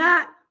are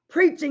not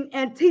preaching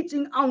and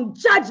teaching on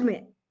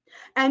judgment,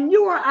 and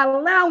you are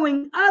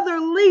allowing other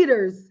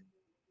leaders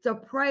to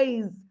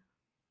praise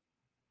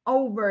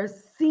over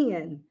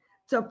sin,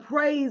 to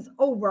praise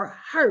over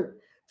hurt,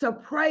 to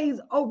praise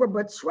over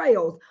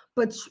betrayals,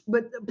 but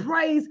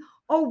praise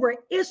over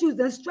issues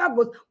and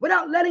struggles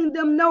without letting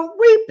them know,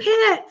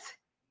 repent,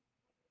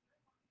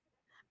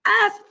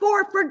 ask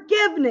for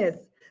forgiveness,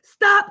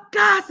 stop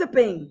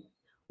gossiping.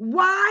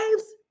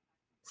 Wives,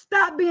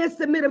 stop being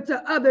submissive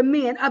to other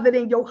men other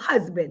than your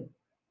husband.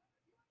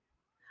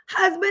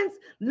 Husbands,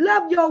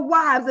 love your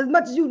wives as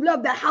much as you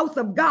love the house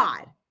of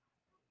God.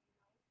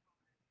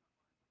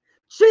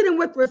 Treat them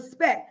with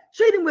respect.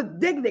 Treat them with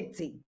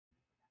dignity.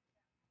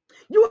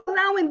 You're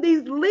allowing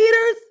these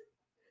leaders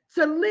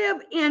to live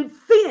in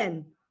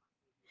sin.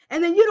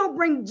 And then you don't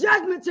bring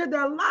judgment to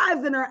their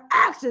lives and their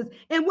actions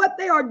and what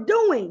they are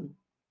doing.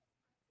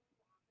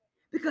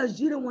 Because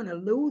you don't want to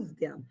lose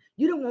them.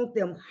 You don't want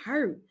them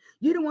hurt.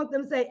 You don't want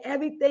them to say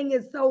everything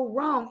is so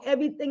wrong.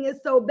 Everything is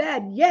so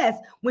bad. Yes,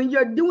 when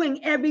you're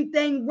doing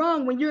everything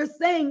wrong, when you're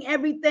saying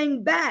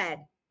everything bad,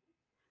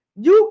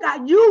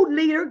 you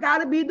leader got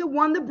to be the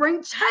one to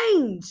bring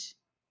change,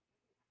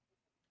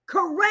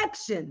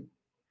 correction,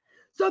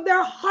 so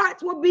their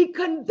hearts will be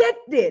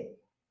convicted.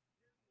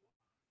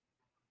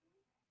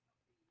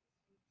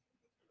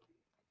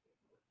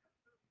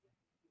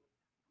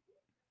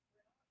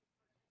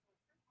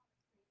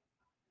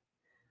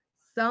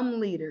 Some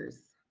leaders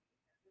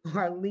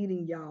are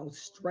leading y'all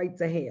straight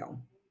to hell.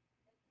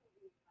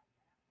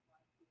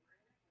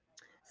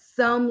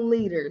 Some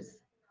leaders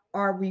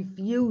are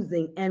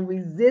refusing and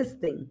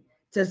resisting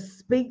to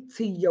speak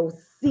to your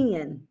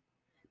sin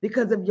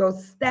because of your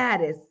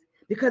status,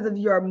 because of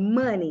your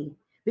money,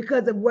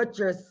 because of what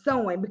you're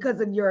sowing, because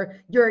of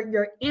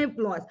your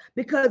influence,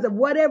 because of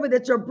whatever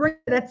that you're bringing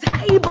to the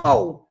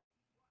table.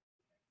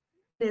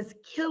 It's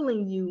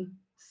killing you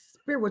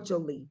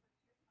spiritually.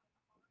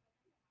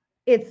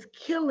 It's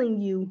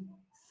killing you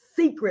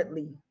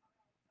secretly.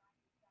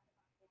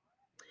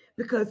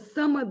 Because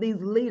some of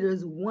these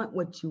leaders want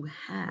what you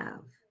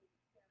have,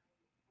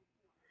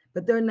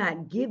 but they're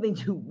not giving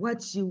you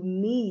what you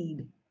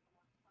need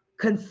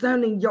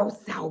concerning your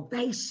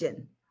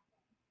salvation,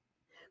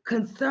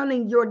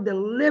 concerning your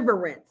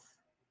deliverance.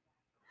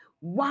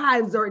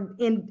 Wives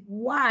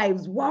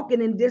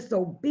walking in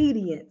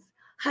disobedience.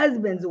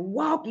 Husbands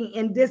walking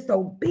in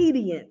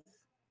disobedience.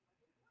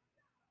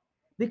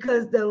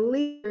 Because the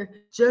leader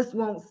just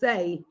won't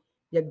say,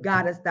 you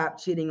gotta stop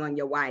cheating on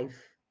your wife.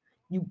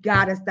 You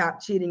gotta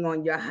stop cheating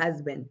on your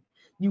husband.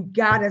 You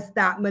gotta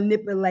stop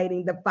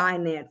manipulating the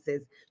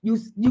finances.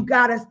 You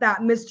gotta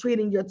stop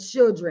mistreating your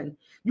children.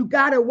 You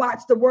gotta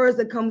watch the words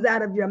that comes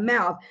out of your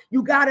mouth.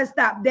 You gotta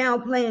stop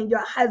downplaying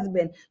your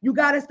husband. You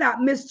gotta stop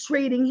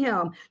mistreating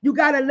him. You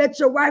gotta let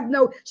your wife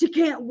know she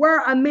can't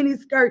wear a mini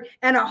skirt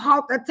and a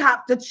halter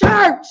top to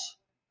church.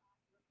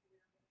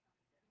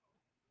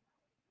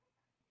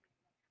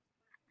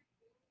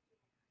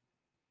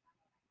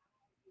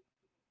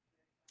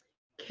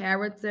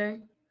 Character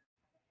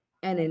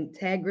and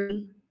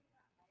integrity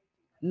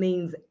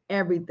means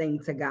everything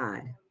to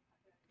God.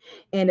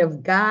 And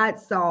if God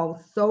saw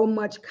so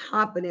much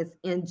confidence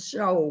in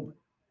Job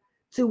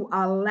to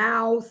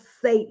allow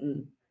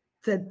Satan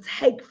to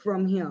take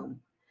from him,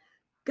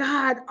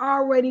 God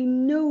already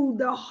knew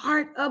the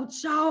heart of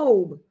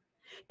Job.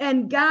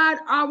 And God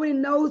already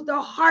knows the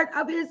heart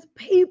of his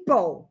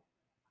people.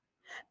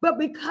 But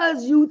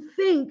because you've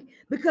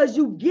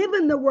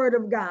given the word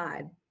of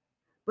God,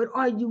 but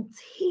are you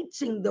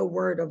teaching the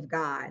word of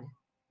God?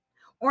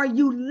 Are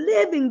you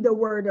living the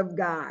word of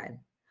God?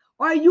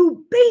 Are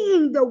you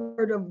being the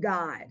word of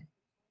God?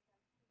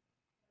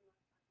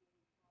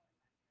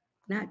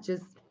 Not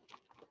just,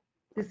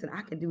 listen,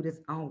 I can do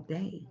this all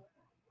day.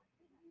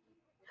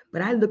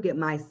 But I look at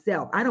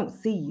myself. I don't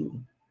see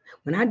you.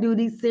 When I do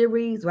these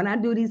series, when I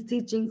do these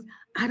teachings,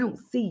 I don't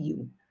see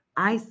you.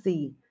 I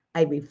see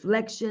a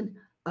reflection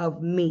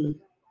of me.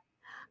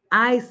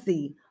 I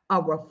see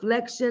a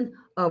reflection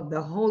of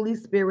the Holy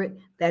Spirit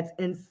that's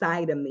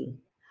inside of me.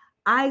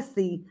 I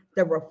see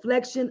the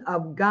reflection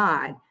of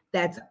God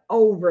that's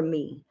over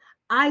me.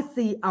 I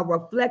see a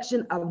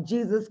reflection of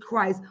Jesus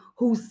Christ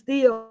who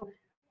still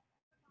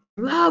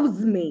loves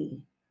me,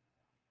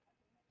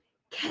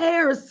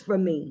 cares for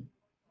me.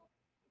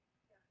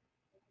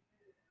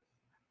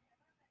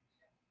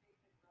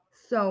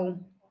 So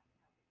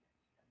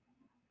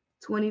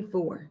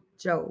 24,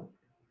 Job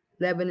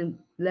 11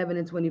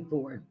 and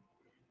 24.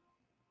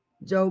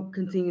 Job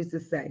continues to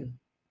say,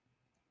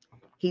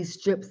 he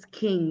strips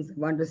kings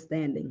of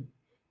understanding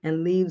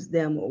and leaves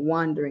them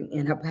wandering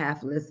in a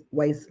pathless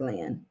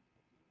wasteland.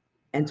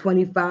 And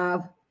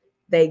 25,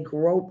 they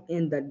grope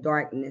in the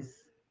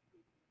darkness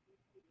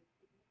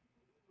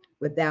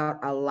without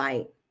a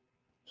light.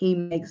 He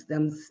makes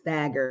them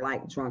stagger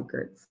like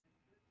drunkards.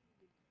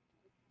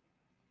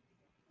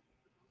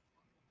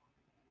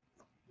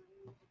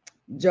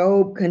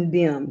 Job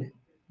condemned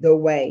the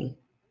way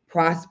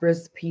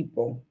prosperous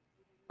people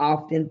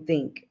often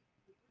think.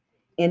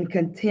 In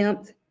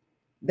contempt,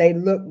 they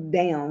look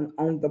down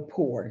on the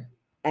poor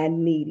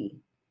and needy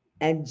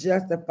and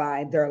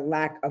justify their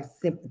lack of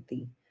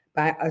sympathy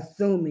by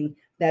assuming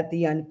that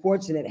the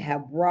unfortunate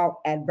have brought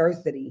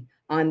adversity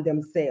on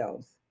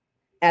themselves.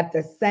 At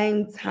the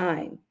same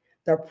time,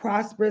 the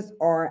prosperous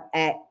are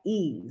at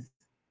ease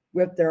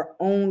with their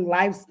own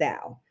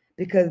lifestyle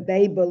because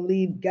they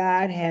believe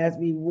God has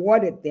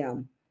rewarded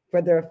them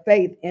for their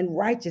faith in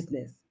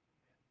righteousness.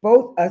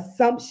 Both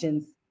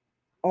assumptions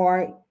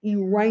are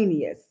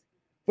erroneous,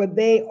 for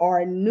there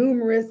are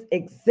numerous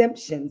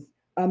exemptions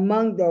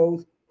among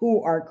those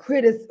who are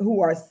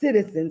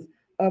citizens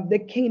of the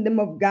kingdom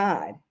of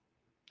God.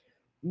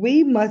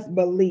 We must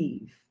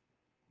believe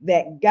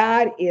that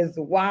God is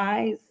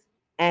wise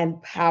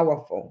and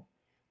powerful,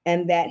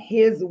 and that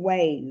his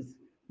ways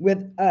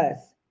with us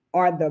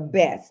are the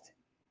best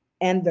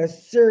and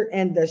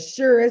the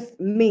surest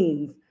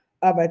means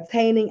of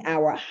attaining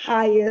our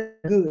highest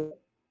good.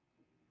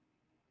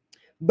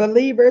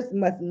 Believers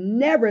must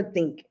never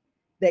think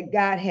that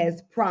God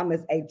has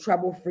promised a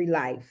trouble-free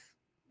life.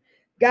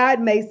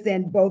 God may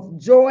send both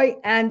joy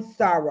and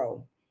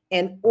sorrow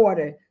in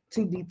order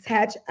to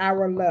detach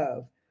our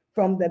love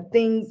from the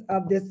things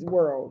of this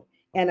world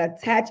and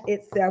attach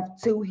itself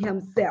to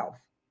himself.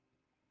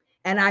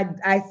 And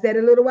I said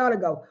a little while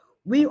ago,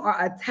 we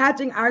are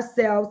attaching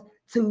ourselves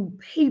to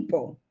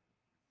people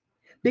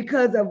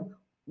because of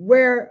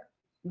where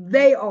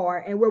they are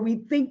and where we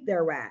think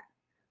they're at.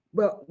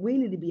 But we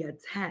need to be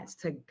attached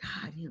to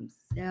God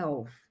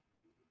himself,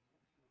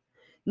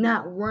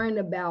 not worrying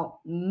about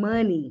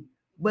money,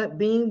 but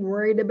being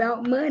worried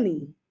about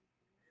money,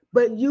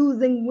 but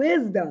using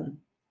wisdom.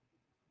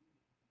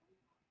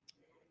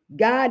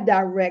 God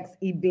directs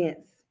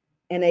events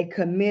in a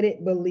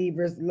committed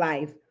believer's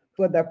life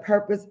for the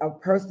purpose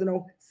of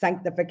personal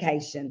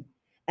sanctification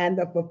and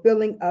the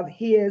fulfilling of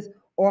his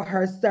or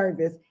her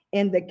service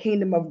in the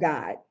kingdom of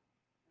God.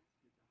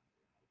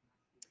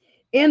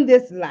 In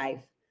this life,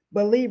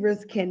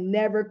 believers can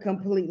never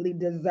completely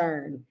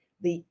discern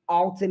the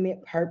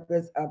ultimate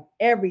purpose of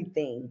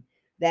everything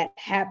that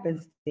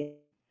happens to them,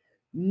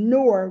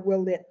 nor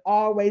will it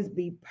always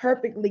be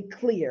perfectly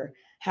clear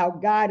how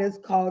God is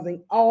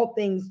causing all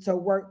things to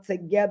work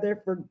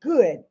together for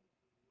good.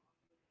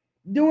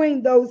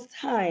 During those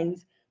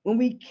times when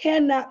we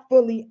cannot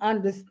fully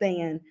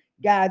understand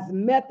God's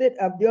method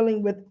of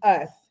dealing with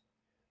us,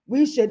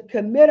 we should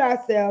commit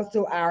ourselves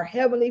to our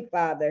Heavenly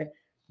Father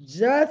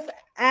just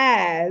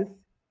as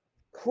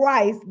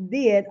Christ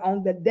did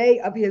on the day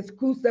of his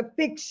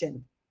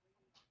crucifixion.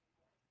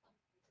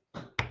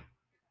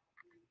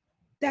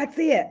 That's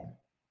it.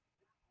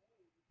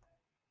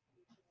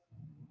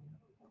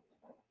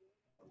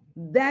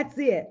 That's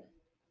it.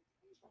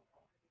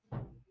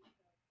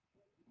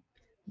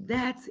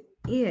 That's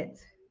it.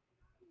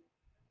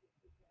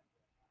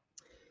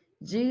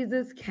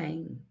 Jesus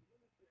came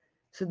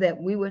so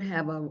that we would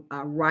have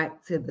a right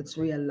to the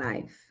tree of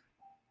life.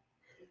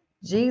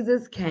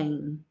 Jesus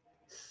came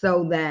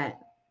so that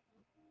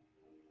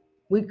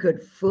we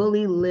could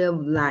fully live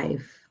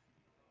life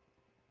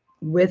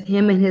with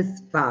him and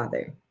his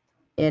Father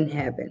in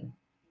heaven.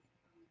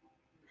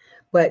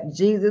 But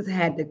Jesus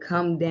had to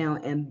come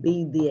down and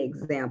be the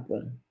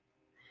example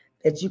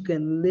that you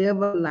can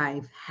live a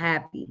life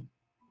happy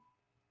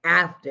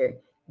after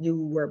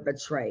you were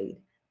betrayed,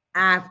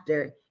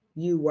 after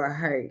you were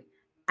hurt,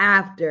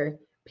 after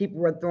people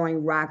were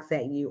throwing rocks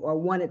at you or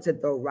wanted to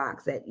throw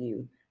rocks at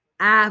you,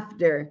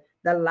 after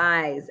the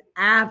lies,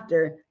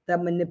 after the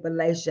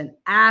manipulation,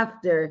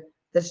 after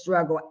the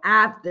struggle,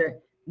 after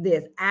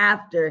this,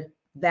 after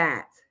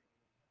that,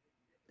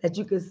 that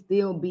you could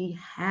still be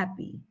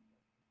happy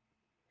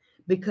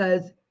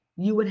because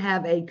you would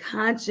have a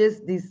conscious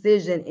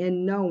decision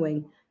in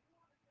knowing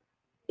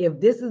if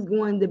this is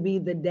going to be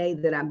the day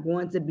that I'm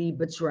going to be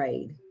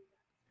betrayed,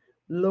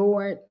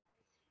 Lord,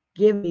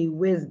 give me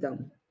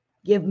wisdom,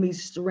 give me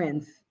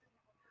strength,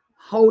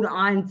 hold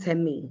on to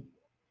me,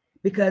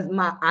 because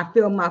I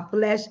feel my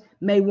flesh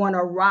may want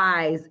to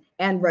rise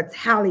and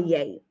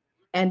retaliate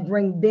and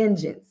bring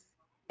vengeance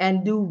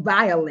and do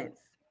violence.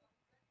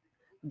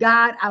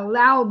 God,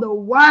 allow the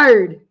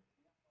word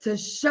to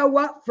show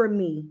up for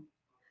me.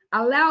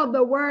 Allow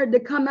the word to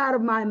come out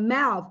of my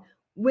mouth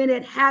when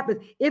it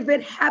happens. If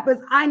it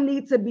happens, I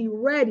need to be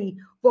ready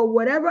for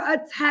whatever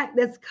attack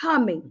that's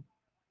coming.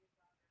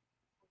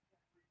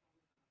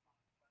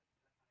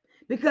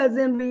 Because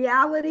in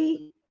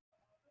reality,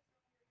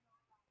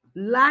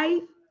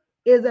 life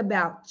is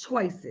about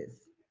choices.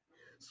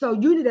 So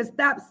you need to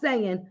stop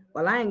saying,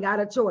 well, I ain't got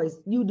a choice.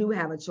 You do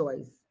have a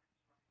choice.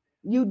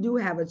 You do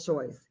have a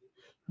choice.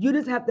 You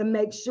just have to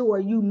make sure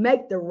you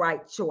make the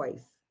right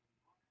choice.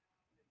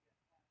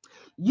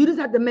 You just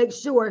have to make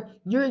sure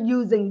you're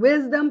using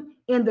wisdom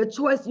in the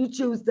choice you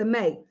choose to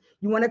make.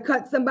 You want to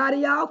cut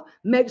somebody off?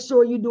 Make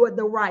sure you do it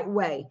the right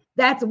way.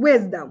 That's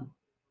wisdom.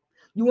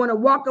 You want to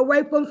walk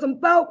away from some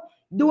folk?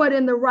 Do it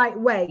in the right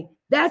way.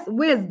 That's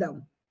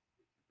wisdom.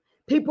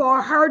 People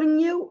are hurting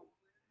you?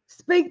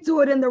 Speak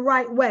to it in the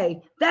right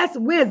way. That's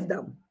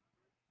wisdom.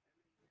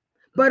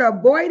 But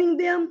avoiding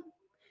them,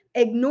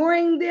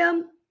 ignoring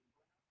them,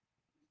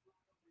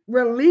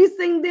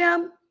 releasing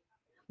them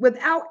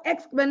without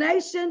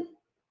explanation,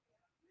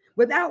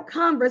 without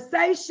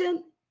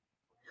conversation,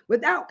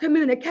 without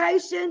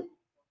communication,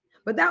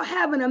 without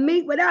having a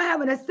meet, without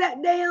having a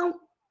sit down,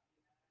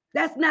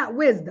 that's not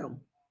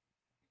wisdom.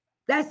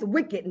 That's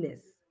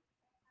wickedness.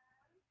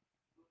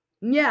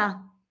 Yeah,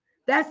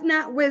 that's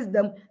not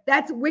wisdom.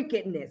 That's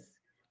wickedness.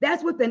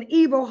 That's with an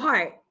evil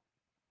heart.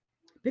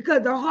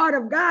 Because the heart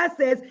of God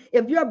says,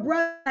 if your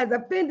brother has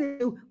offended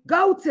you,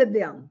 go to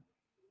them.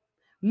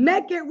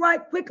 Make it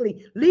right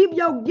quickly. Leave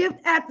your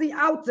gift at the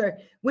altar.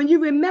 When you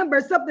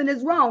remember something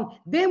is wrong,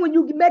 then when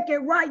you make it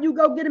right, you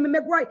go get them and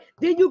make it right.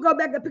 Then you go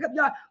back and pick up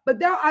your. But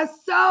there are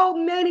so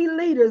many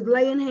leaders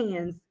laying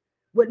hands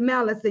with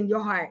malice in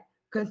your heart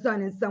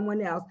concerning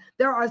someone else.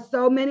 There are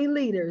so many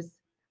leaders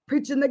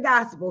preaching the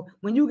gospel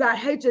when you got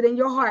hatred in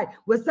your heart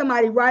with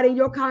somebody right in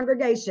your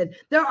congregation.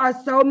 There are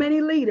so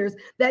many leaders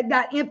that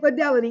got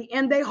infidelity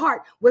in their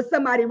heart with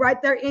somebody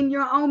right there in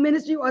your own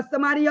ministry or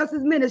somebody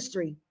else's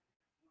ministry.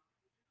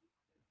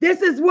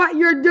 This is what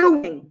you're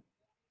doing.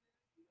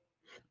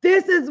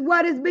 This is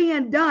what is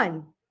being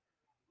done.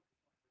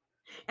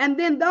 And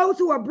then those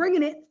who are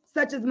bringing it,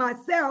 such as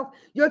myself,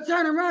 you'll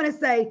turn around and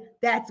say,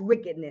 that's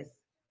wickedness.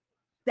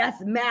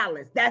 That's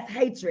malice. That's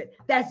hatred.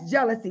 That's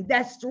jealousy.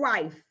 That's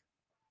strife.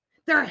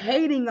 They're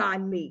hating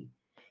on me.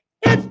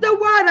 It's the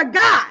word of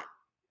God.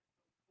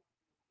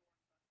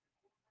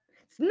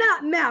 It's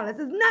not malice.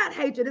 It's not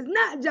hatred. It's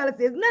not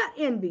jealousy. It's not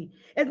envy.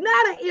 It's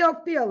not an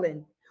ill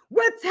feeling.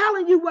 We're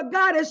telling you what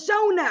God has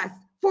shown us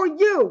for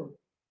you.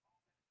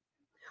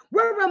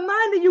 We're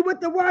reminding you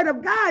what the word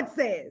of God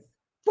says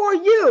for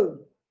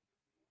you.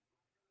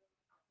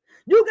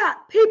 You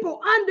got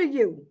people under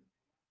you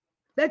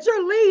that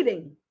you're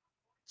leading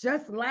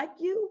just like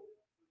you.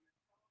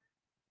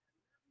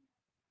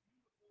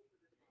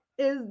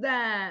 Is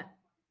that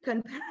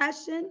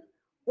compassion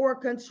or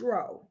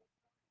control?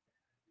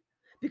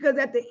 Because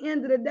at the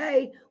end of the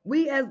day,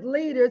 we as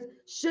leaders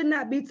should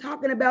not be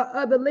talking about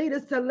other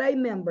leaders to lay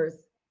members.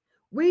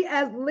 We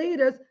as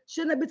leaders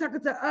should not be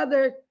talking to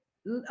other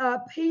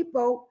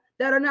people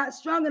that are not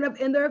strong enough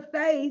in their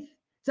faith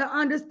to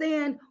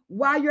understand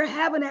why you're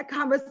having that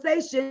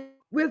conversation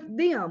with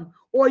them.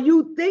 Or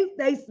you think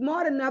they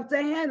smart enough to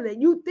handle it.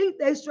 You think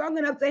they strong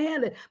enough to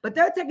handle it, but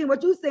they're taking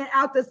what you're saying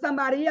out to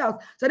somebody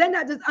else. So they're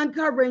not just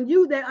uncovering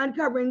you, they're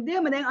uncovering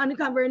them and they're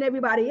uncovering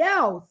everybody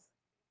else.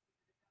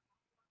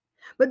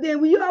 But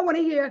then when you all want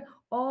to hear,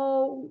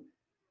 oh,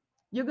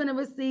 you're going to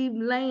receive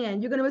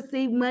land, you're going to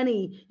receive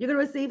money, you're going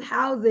to receive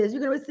houses,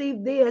 you're going to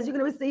receive this, you're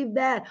going to receive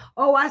that.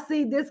 Oh, I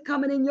see this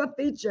coming in your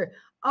future.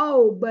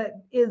 Oh, but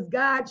is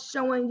God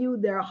showing you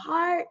their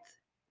heart?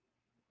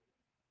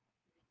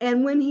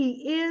 And when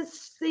he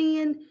is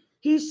seeing,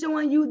 he's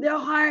showing you their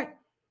heart,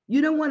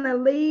 you don't want to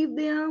leave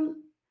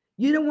them.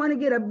 You don't want to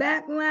get a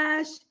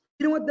backlash.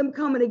 You don't want them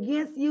coming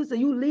against you. So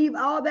you leave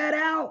all that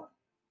out.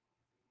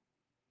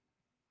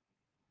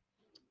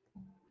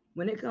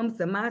 When it comes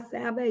to my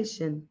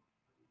salvation,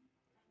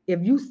 if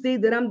you see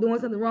that I'm doing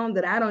something wrong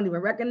that I don't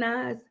even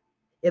recognize,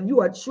 if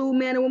you're a true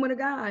man or woman of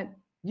God,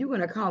 you're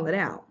going to call it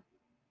out.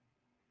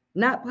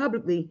 Not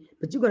publicly,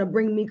 but you're going to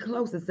bring me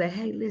close and say,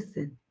 hey,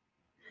 listen,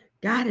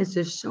 God has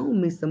just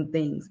shown me some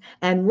things.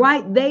 And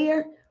right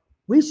there,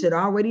 we should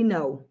already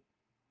know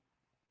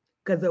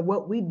because of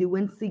what we do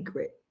in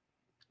secret.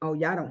 Oh,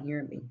 y'all don't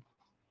hear me.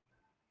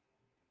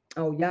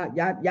 Oh,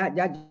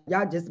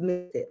 y'all just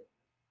missed it.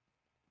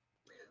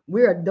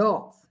 We're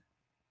adults.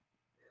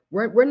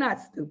 We're not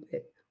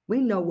stupid. We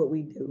know what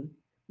we do.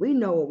 We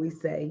know what we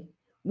say.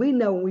 We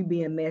know when we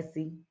being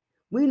messy.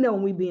 We know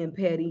when we being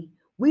petty.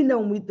 We know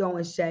when we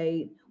throwing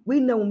shade. We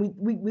know when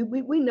we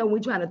know when we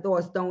trying to throw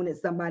a stone at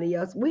somebody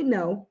else. We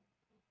know.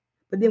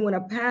 But then when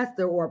a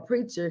pastor or a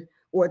preacher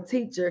or a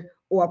teacher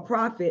or a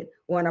prophet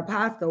or an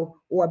apostle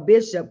or a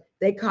bishop,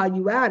 they call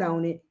you out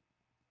on it,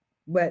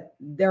 but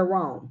they're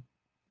wrong.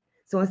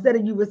 So instead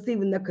of you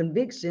receiving the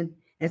conviction,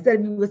 instead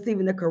of you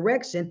receiving the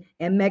correction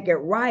and make it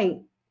right,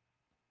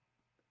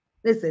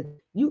 listen,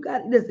 you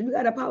got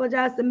to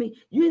apologize to me.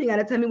 You ain't got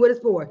to tell me what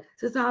it's for.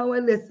 Sister Holloway,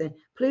 listen,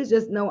 please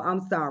just know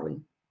I'm sorry.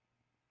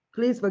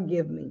 Please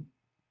forgive me.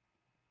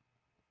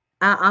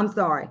 I'm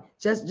sorry.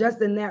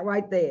 Just in that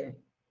right there.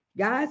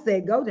 God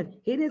said, go to,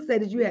 he didn't say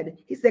that you had to,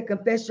 he said,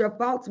 confess your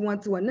faults one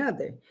to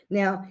another.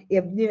 Now,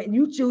 if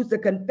you choose to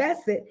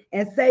confess it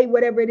and say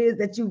whatever it is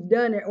that you've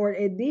done or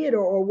it did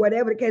or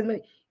whatever the case may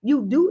be,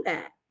 you do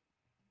that.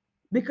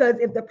 Because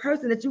if the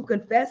person that you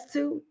confess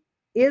to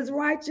is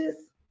righteous,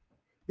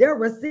 they'll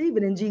receive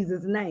it in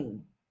Jesus'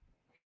 name.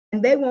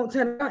 And they won't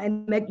turn around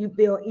and make you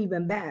feel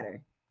even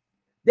better.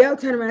 They'll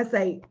turn around and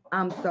say,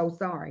 I'm so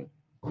sorry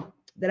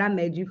that I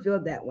made you feel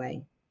that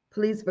way.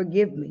 Please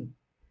forgive me.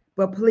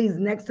 But please,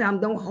 next time,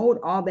 don't hold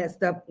all that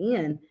stuff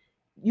in.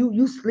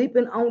 You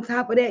sleeping on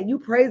top of that. You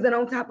praising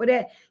on top of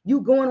that. You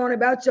going on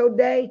about your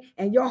day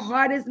and your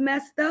heart is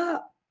messed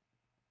up.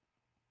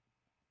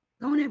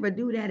 Don't ever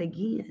do that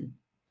again.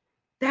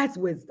 That's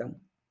wisdom.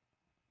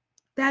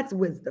 That's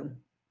wisdom.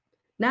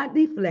 Not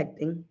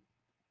deflecting,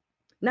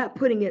 not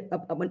putting it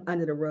up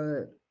under the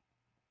rug,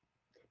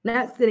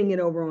 not sitting it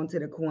over onto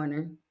the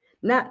corner,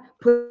 not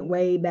putting it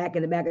way back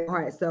in the back of the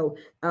heart. So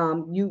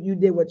you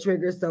did what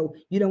triggers, so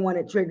you don't want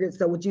it triggered.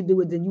 So what you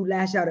do is then you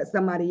lash out at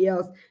somebody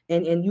else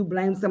and you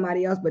blame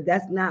somebody else, but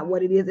that's not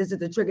what it is. It's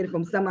just a trigger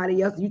from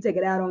somebody else. You take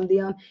it out on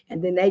them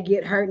and then they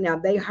get hurt. Now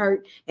they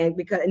hurt, and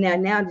because now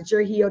that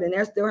you're healed and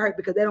they're still hurt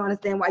because they don't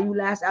understand why you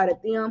lash out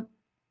at them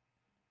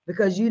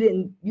because you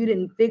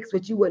didn't fix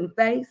what you wouldn't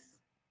face.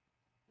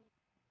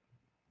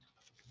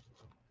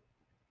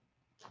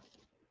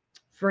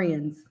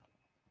 Friends,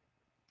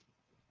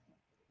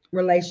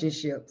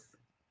 relationships,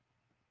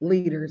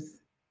 leaders,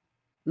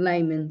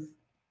 laymen,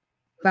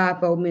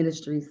 fivefold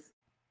ministries,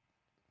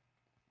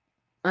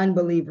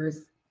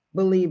 unbelievers,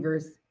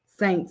 believers,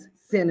 saints,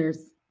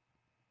 sinners,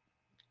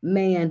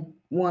 man,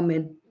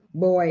 woman,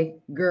 boy,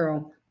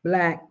 girl,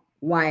 black,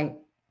 white,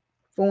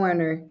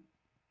 foreigner,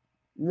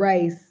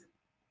 race,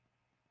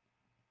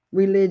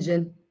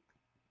 religion,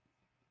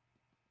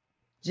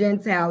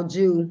 Gentile,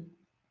 Jew,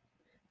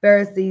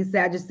 Pharisees,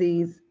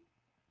 Sadducees.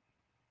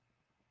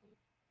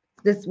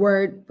 This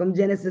word from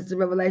Genesis to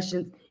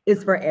Revelation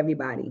is for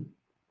everybody,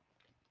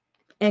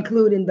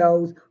 including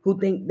those who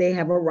think they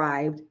have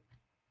arrived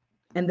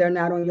and they're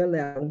not on your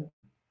level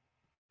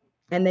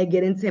and they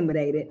get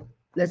intimidated.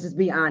 Let's just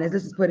be honest.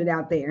 Let's just put it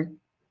out there.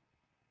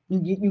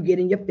 You get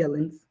in your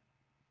feelings.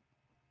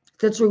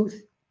 It's the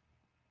truth.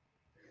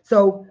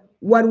 So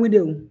what do we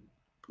do?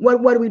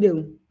 What do we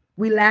do?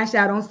 We lash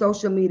out on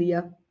social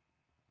media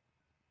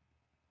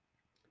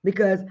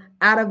because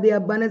out of the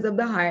abundance of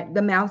the heart,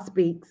 the mouth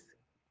speaks.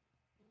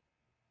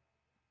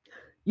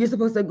 You're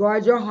supposed to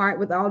guard your heart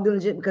with all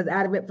diligence because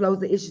out of it flows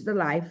the issues of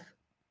life.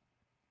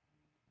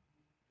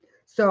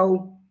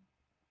 So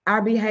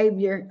our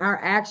behavior,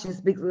 our action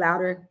speaks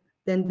louder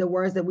than the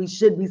words that we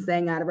should be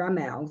saying out of our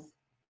mouths.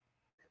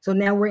 So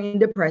now we're in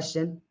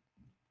depression.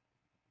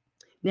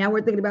 Now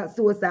we're thinking about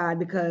suicide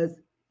because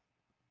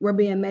we're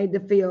being made to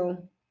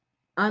feel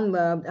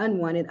unloved,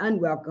 unwanted,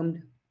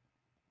 unwelcomed.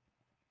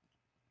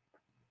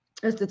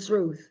 It's the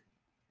truth.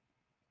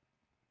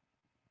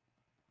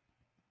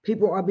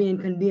 People are being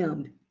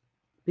condemned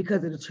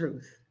because of the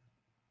truth.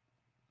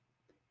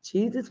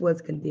 Jesus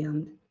was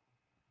condemned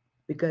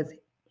because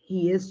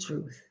he is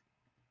truth.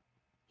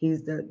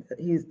 He's the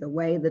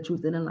way, the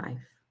truth, and the life.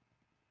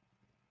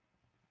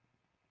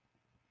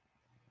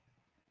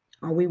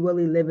 Are we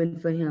really living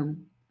for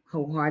him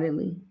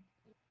wholeheartedly?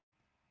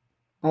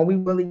 Are we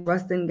really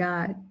trusting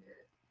God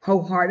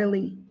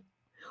wholeheartedly?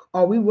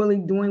 Are we really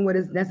doing what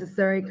is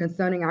necessary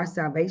concerning our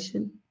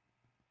salvation?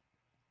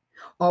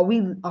 Are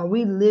we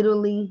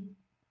literally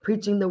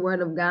preaching the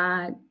word of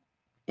God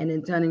and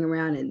then turning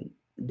around and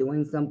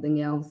doing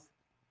something else?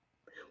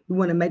 We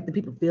want to make the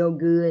people feel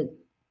good.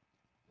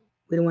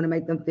 We don't want to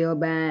make them feel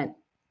bad.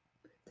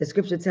 The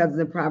scripture tells us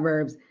in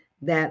Proverbs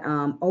that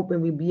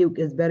open rebuke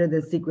is better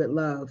than secret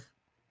love.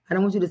 I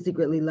don't want you to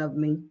secretly love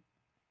me.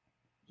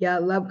 Yeah,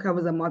 love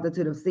covers a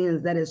multitude of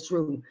sins. That is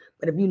true.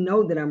 But if you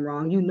know that I'm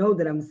wrong, you know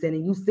that I'm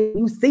sinning,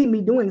 you see me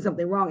doing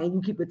something wrong and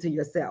you keep it to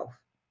yourself.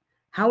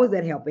 How is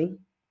that helping?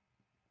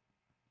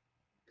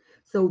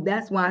 So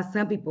that's why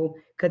some people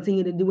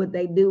continue to do what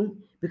they do,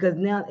 because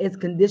now it's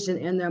conditioned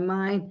in their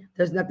mind.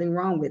 There's nothing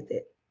wrong with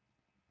it.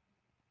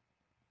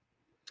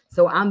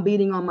 So I'm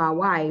beating on my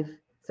wife.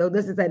 So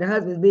this is like the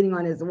husband's beating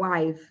on his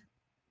wife,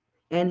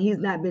 and he's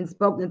not been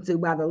spoken to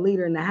by the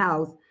leader in the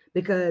house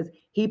because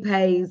he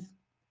pays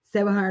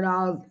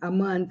 $700 a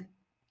month.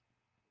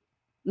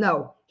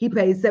 No, he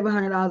pays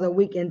 $700 a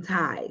week in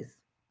tithes.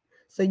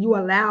 So you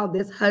allow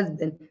this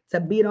husband to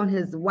beat on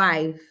his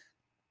wife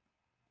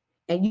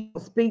and you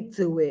speak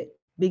to it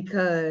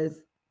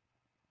because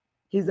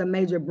he's a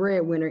major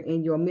breadwinner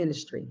in your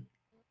ministry.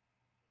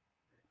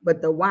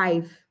 But the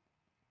wife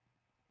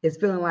is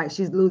feeling like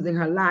she's losing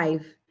her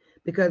life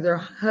because her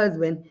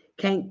husband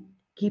can't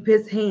keep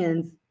his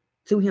hands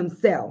to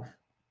himself.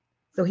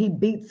 So he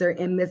beats her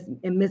and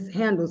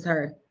mishandles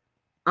her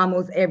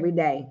almost every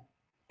day.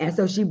 And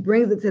so she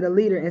brings it to the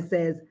leader and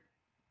says,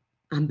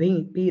 I'm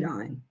being beat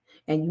on.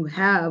 And you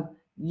have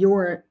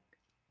your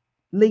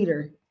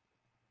leader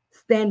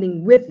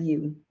standing with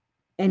you,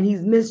 and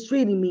he's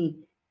mistreating me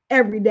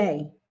every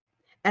day.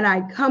 and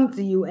I come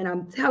to you and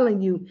I'm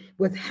telling you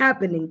what's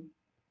happening,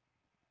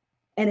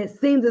 and it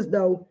seems as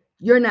though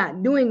you're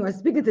not doing or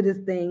speaking to this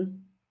thing.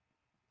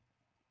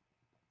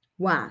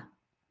 Why?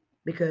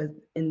 Because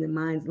in the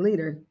mind's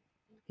leader,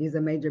 he's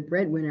a major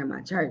breadwinner in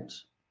my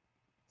church.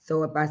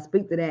 So if I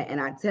speak to that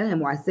and I tell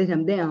him or I sit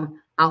him down,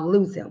 I'll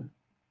lose him.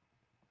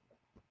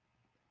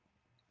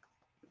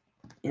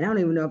 And I don't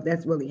even know if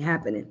that's really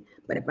happening.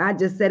 But if I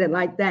just said it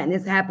like that and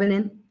it's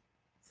happening,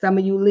 some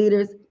of you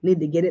leaders need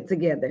to get it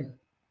together,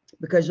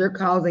 because you're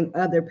causing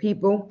other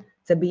people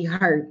to be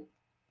hurt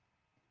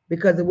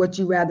because of what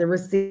you rather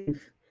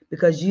receive,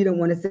 because you don't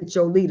want to sit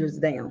your leaders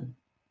down.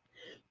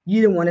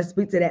 You don't want to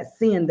speak to that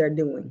sin they're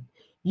doing.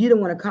 You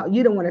don't want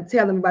to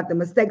tell them about the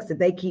mistakes that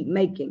they keep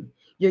making.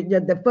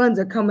 The funds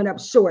are coming up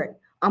short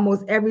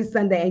almost every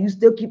Sunday, and you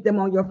still keep them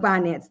on your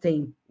finance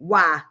team.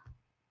 Why?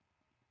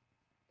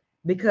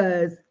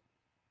 Because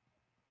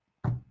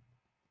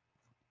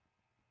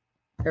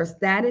their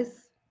status,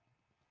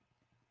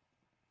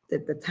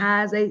 that the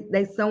ties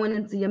they sowing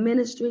into your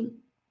ministry,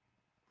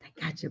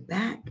 they got your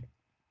back.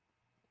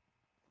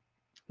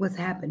 What's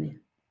happening?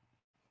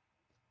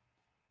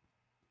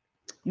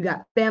 You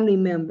got family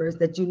members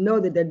that you know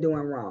that they're doing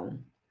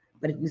wrong,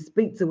 but if you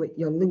speak to it,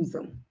 you'll lose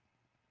them.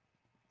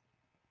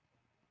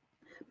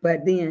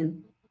 But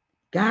then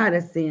God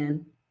has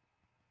sent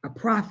a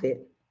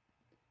prophet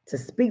to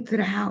speak to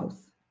the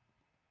house,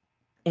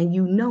 and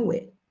you know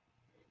it,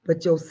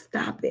 but you'll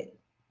stop it.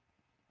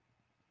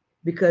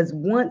 Because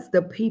once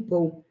the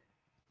people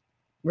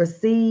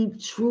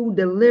receive true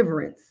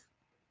deliverance,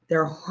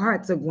 their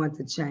hearts are going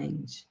to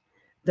change.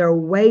 Their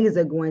ways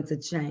are going to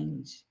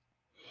change.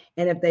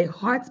 And if their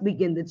hearts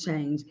begin to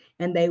change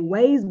and their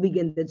ways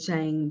begin to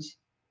change,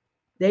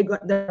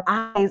 their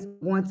eyes are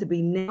going to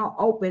be now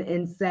open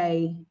and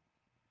say,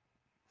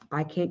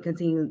 I can't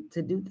continue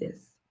to do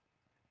this.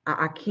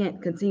 I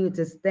can't continue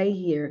to stay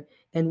here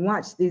and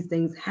watch these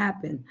things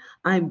happen.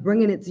 I'm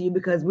bringing it to you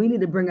because we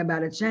need to bring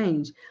about a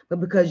change.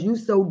 But because you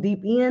so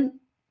deep in,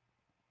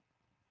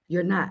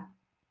 you're not.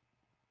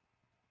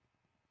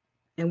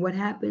 And what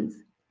happens?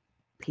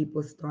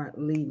 People start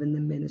leaving the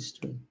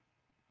ministry.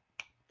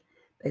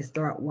 They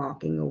start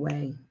walking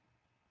away.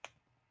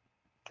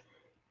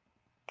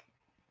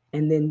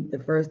 And then the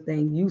first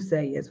thing you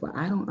say is, well,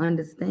 I don't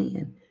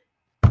understand.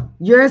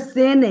 You're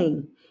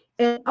sinning.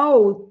 And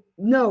oh,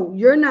 no,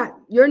 you're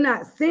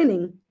not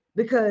sinning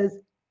because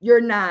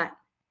you're not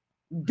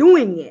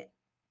doing it.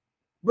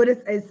 But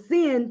it's a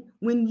sin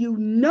when you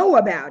know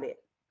about it.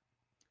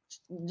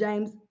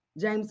 James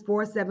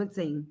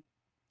 4:17.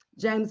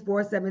 James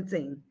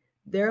 4:17.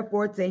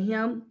 Therefore, to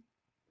him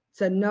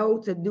to know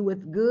to do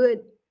it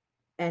good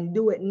and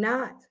do it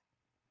not,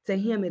 to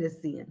him it is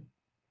sin.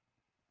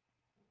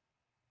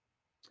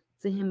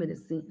 To him it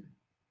is sin.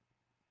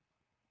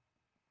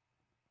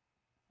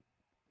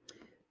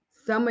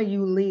 Some of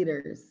you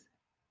leaders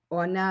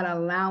are not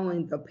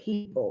allowing the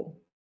people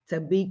to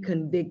be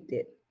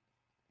convicted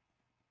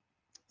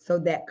so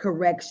that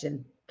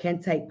correction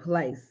can take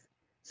place,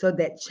 so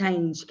that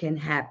change can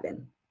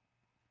happen.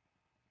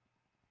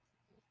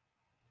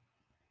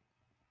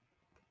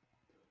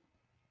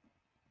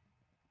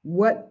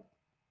 What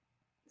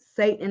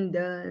Satan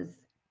does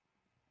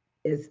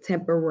is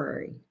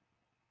temporary.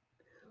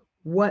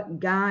 What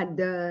God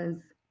does,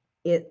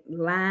 it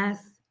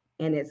lasts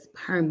and it's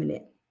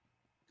permanent.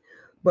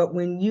 But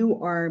when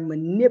you are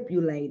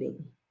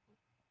manipulating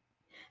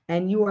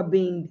and you are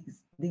being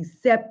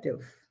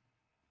deceptive,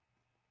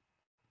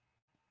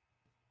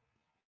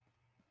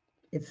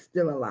 it's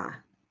still a lie.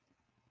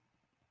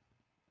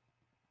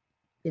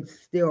 It's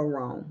still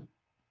wrong.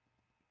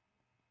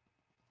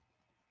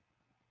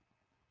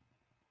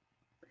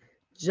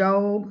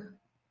 Job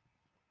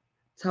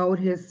told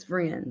his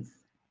friends,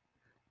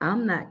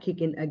 I'm not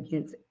kicking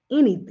against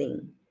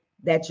anything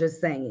that you're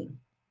saying,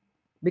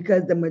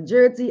 because the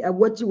majority of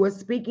what you are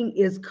speaking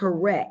is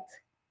correct.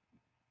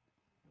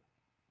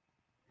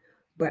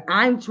 But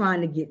I'm trying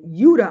to get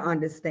you to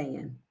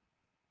understand.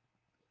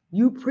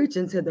 You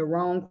preaching to the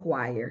wrong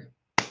choir.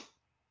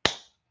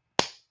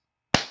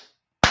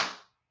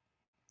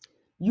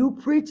 You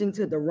preaching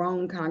to the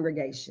wrong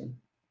congregation.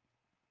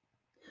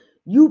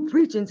 You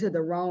preaching to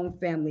the wrong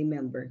family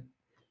member.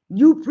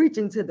 You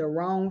preaching to the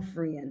wrong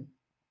friend.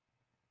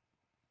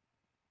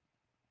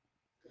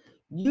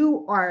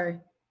 You are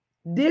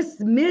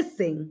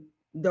dismissing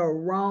the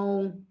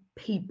wrong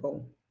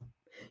people.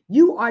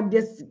 You are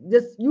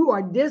disregarding. You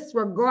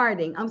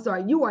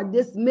are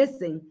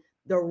dismissing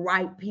the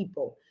right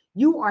people.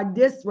 You are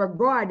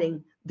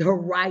disregarding the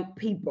right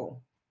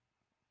people.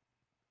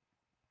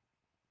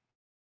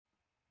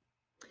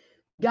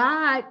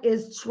 God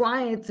is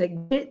trying to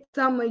get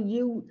some of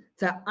you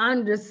to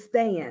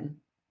understand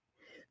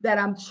that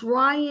I'm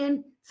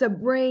trying to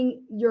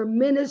bring your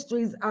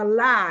ministries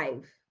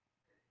alive,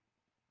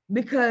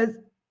 because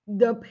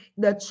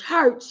the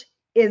church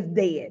is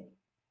dead.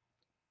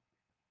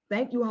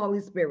 Thank you,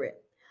 Holy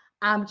Spirit.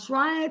 I'm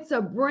trying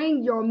to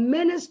bring your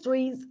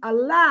ministries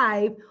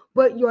alive,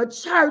 but your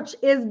church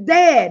is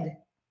dead.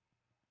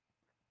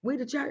 We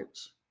the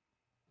church.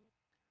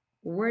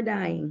 We're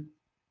dying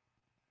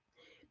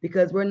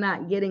because we're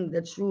not getting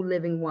the true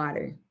living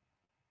water.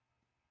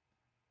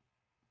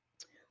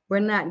 We're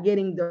not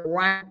getting the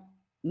right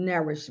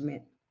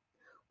nourishment.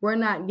 We're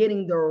not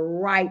getting the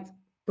right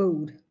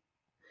food.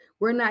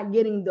 We're not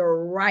getting the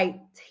right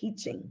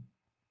teaching.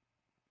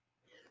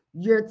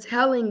 You're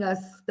telling us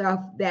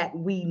stuff that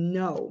we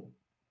know.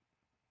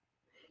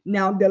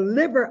 Now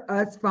deliver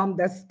us from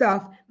the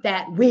stuff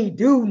that we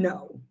do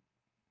know.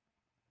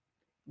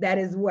 That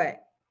is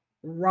what?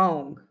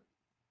 Wrong.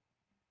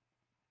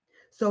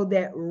 So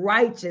that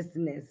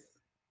righteousness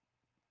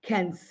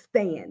can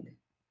stand.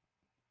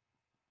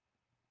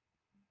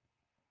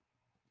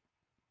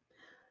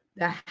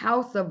 The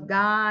house of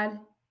God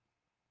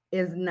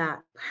is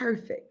not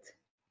perfect,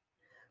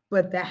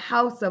 but the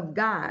house of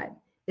God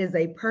is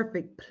a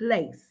perfect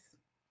place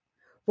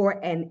for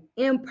an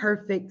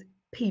imperfect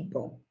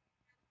people.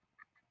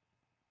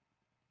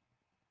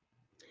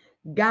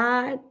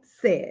 God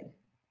said,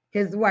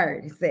 his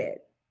word said,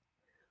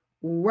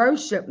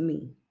 worship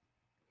me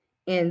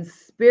in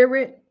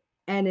spirit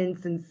and in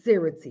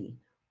sincerity.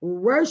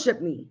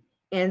 Worship me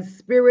in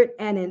spirit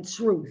and in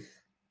truth.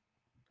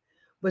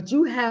 But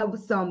you have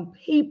some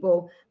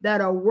people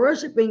that are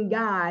worshiping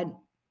God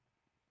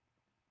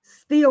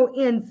still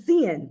in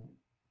sin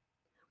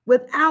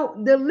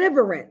without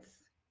deliverance.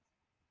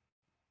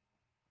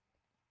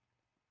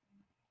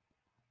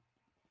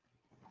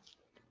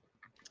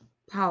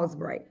 Pause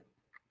break.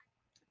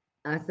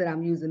 I said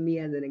I'm using me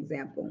as an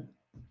example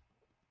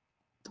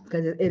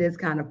because it is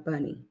kind of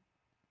funny.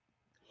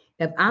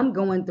 If I'm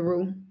going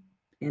through,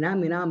 and I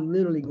mean, I'm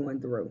literally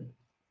going through,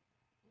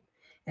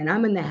 and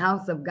I'm in the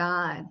house of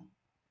God,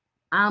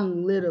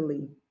 I'm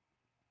literally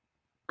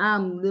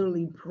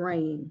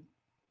praying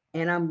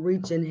and I'm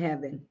reaching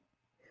heaven.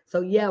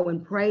 So yeah, when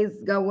praise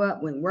go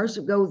up, when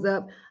worship goes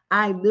up,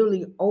 I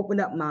literally open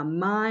up my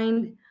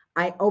mind,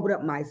 I open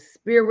up my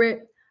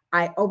spirit,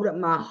 I open up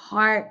my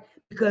heart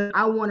because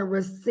I want to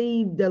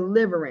receive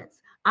deliverance.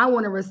 I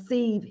want to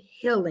receive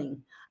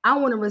healing. I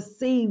want to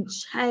receive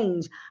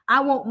change. I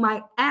want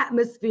my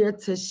atmosphere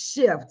to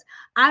shift.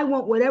 I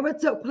want whatever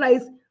took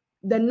place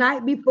the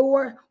night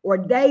before or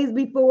days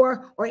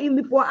before or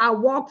even before I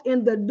walked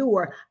in the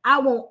door. I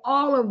want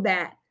all of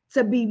that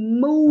to be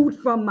moved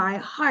from my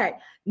heart.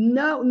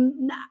 No,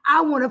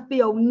 I want to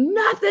feel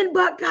nothing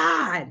but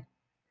God.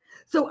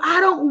 So I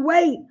don't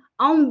wait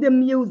on the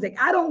music.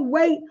 I don't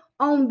wait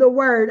on the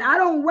word. I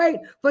don't wait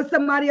for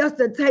somebody else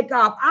to take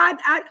off.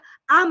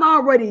 I'm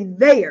already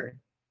there.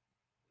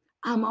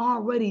 I'm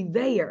already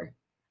there.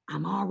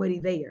 I'm already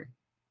there.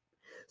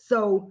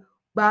 So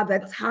by the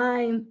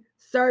time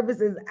service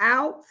is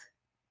out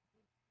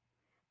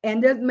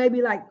and there's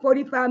maybe like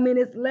 45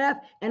 minutes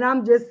left and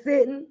I'm just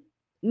sitting,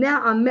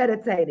 now I'm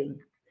meditating.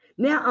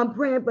 Now I'm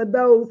praying for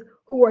those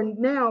who are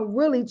now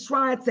really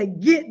trying to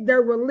get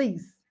their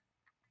release.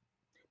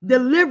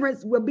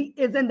 Deliverance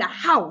is in the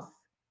house,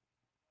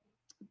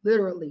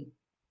 literally.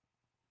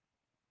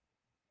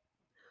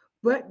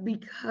 But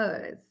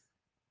because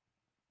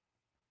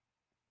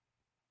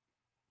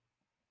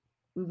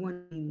we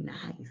want to be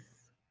nice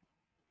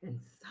and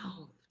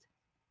soft,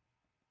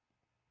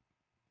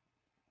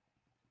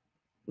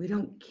 we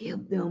don't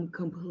give them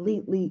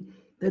completely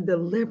the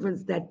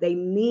deliverance that they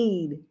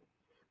need.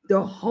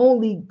 The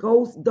Holy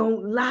Ghost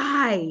don't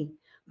lie.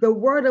 The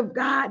word of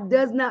God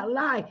does not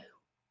lie.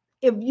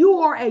 If you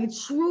are a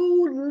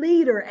true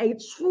leader, a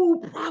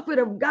true prophet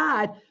of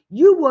God,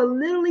 you will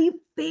literally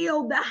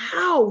fill the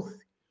house.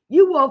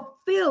 You will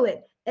feel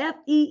it.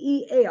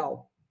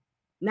 F-E-E-L,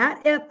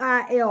 not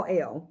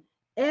F-I-L-L.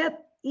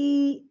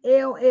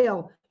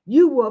 F-E-L-L.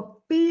 You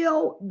will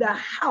fill the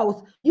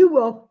house. You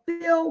will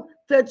fill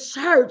the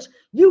church.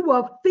 You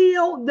will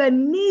feel the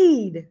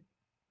need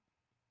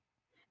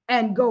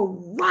and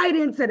go right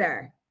into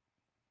there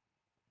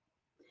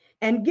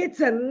and get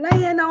to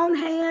laying on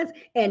hands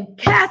and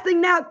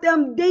casting out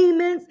them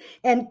demons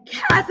and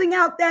casting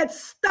out that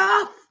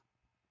stuff.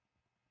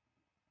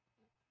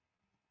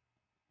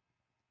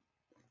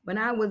 When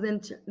I was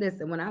in,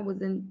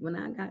 when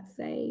I got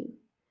saved,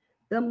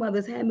 them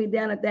mothers had me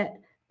down at that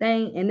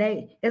thing and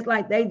it's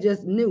like they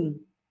just knew.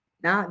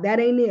 Now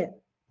that ain't it.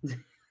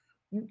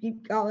 You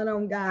keep calling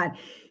on God.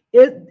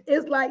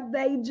 It's like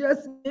they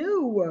just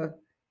knew.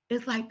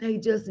 It's like they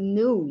just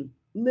knew.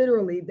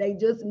 Literally, they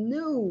just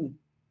knew.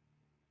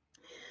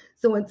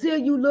 So until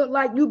you look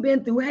like you've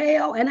been through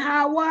hell and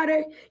high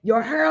water,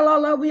 your hair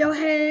all over your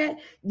head,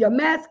 your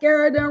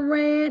mascara done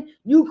ran,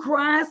 you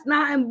crying,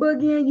 snotting,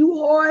 boogieing, you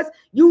hoarse,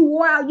 you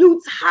wild,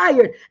 you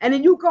tired, and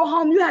then you go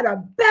home, you had the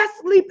best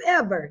sleep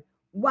ever.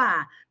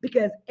 Why?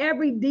 Because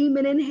every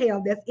demon in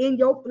hell that's in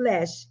your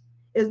flesh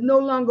is no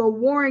longer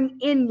warring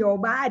in your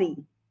body.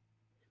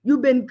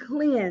 You've been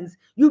cleansed.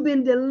 You've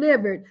been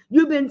delivered.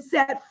 You've been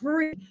set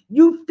free.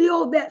 You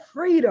feel that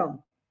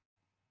freedom.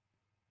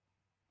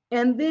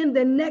 And then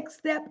the next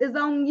step is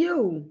on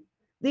you.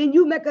 Then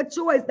you make a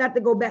choice not to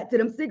go back to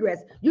them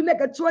cigarettes. You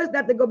make a choice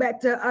not to go back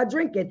to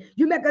drinking.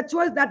 You make a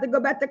choice not to go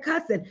back to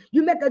cussing.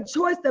 You make a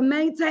choice to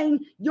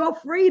maintain your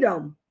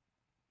freedom.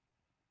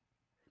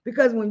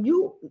 Because when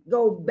you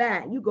go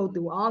back, you go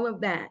through all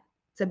of that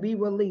to be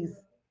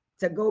released,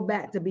 to go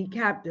back to be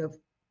captive.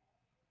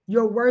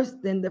 You're worse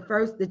than the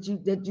first that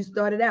you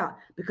started out,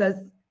 because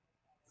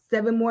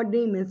 7 more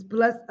demons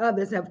plus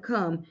others have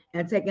come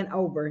and taken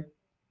over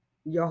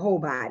your whole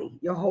body,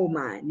 your whole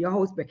mind, your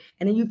whole spirit.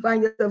 And then you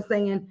find yourself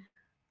saying,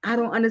 I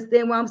don't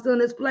understand why I'm still in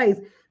this place.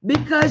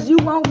 Because you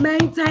won't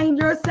maintain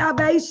your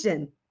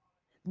salvation.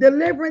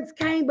 Deliverance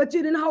came, but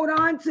you didn't hold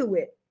on to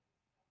it.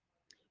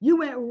 You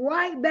went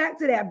right back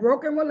to that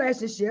broken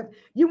relationship.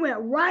 You went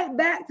right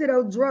back to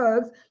those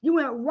drugs. You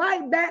went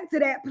right back to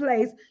that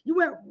place. You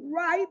went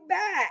right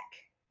back.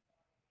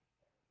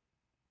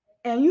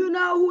 And you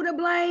know who to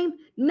blame?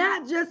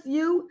 Not just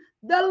you,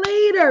 the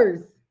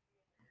leaders.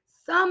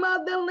 Some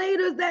of the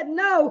leaders that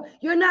know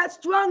you're not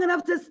strong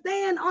enough to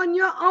stand on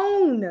your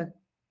own.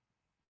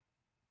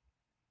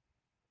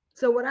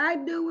 So what I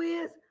do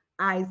is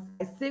I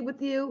sit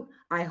with you,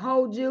 I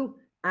hold you,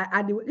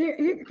 I do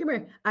here, come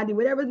here. I do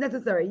whatever is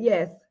necessary.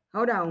 Yes.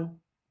 Hold on.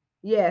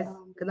 Yes,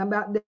 because I'm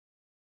about to.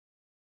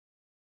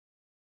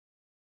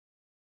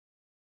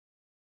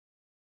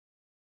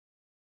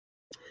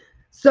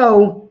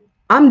 So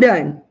I'm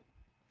done.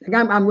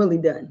 Like I'm really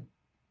done.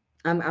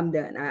 I'm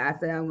done. I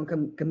said I'm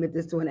gonna commit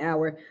this to an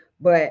hour,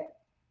 but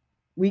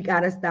we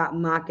gotta stop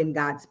mocking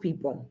God's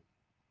people.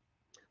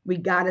 We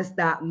gotta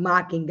stop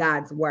mocking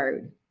God's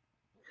word.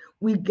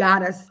 We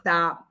gotta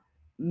stop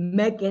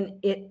making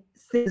it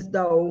seem as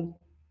though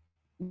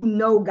you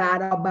know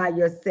God all by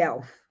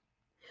yourself.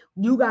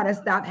 You gotta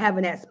stop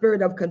having that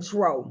spirit of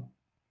control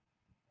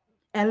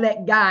and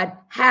let God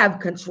have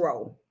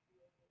control.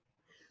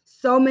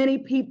 So many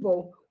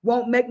people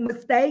won't make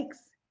mistakes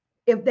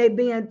if they're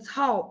being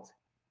taught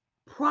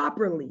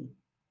properly.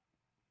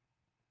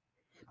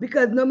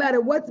 Because no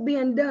matter what's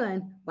being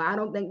done, but I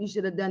don't think you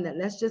should have done that.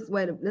 Let's just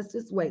wait. Let's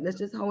just wait. Let's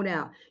just hold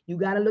out. You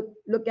got to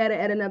look at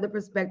it at another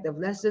perspective.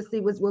 Let's just see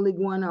what's really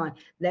going on.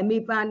 Let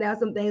me find out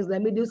some things.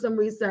 Let me do some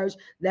research.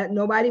 Let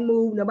nobody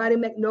move. Nobody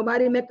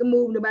make a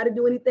move. Nobody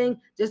do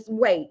anything. Just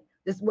wait.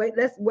 Just wait.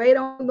 Let's wait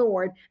on the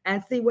Lord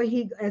and see what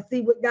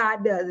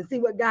God does and see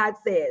what God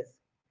says.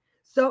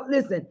 So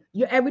listen,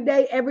 every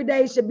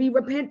day should be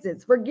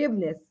repentance,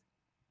 forgiveness.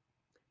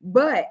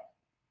 But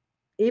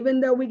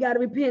even though we got to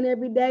repent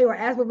every day or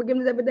ask for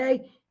forgiveness every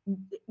day,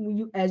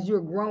 as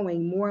you're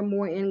growing more and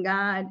more in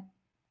God,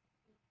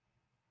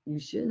 you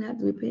shouldn't have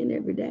to repent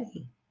every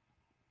day.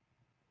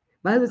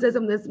 My husband said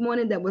something this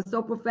morning that was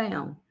so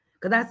profound,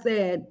 because I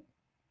said,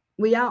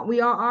 we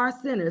are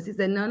sinners. He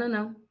said, no, no,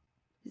 no.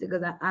 He said,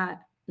 because I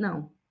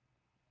no.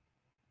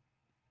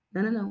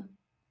 No, no, no.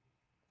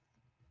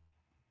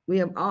 We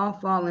have all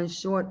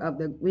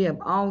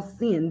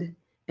sinned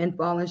and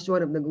fallen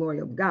short of the glory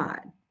of God.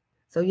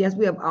 So yes,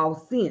 we have all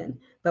sinned.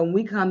 But when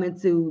we come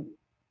into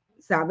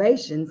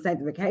salvation,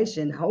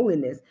 sanctification,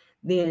 holiness,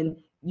 then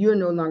you're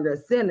no longer a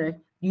sinner.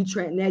 You're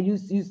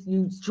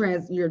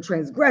a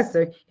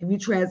transgressor if you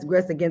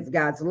transgress against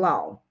God's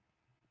law.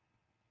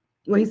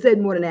 Well, he said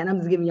more than that. And I'm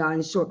just giving y'all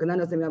in short, because I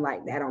know some of y'all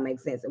like that don't make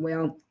sense.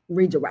 Well,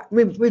 read your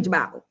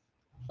Bible.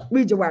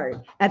 Read your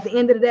word. At the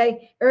end of the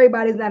day,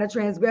 everybody's not a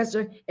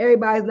transgressor.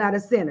 Everybody's not a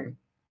sinner.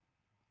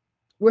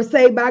 We're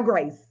saved by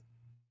grace.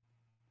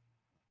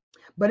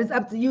 But it's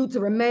up to you to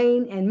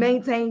remain and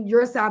maintain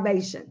your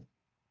salvation.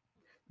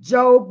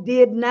 Job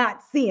did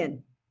not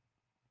sin.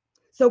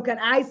 So can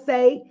I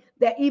say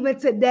that even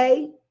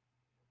today,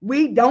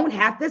 we don't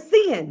have to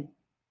sin.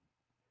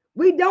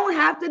 We don't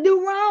have to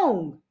do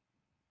wrong.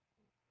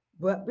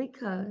 But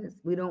because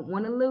we don't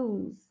want to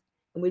lose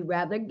and we'd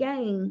rather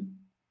gain,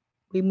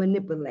 we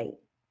manipulate.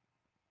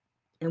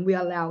 And we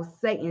allow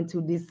Satan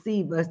to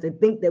deceive us, to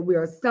think that we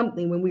are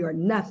something when we are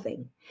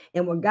nothing.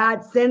 And when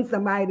God sends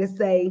somebody to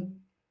say,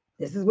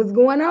 this is what's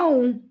going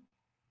on,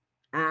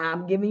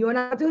 I'm giving you an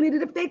opportunity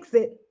to fix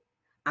it.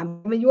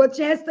 I'm giving you a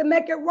chance to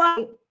make it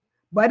right.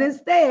 But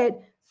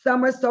instead,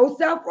 some are so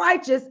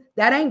self-righteous,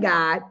 that ain't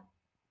God.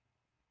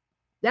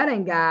 That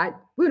ain't God.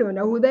 We don't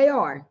know who they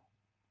are.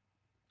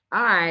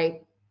 All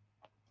right.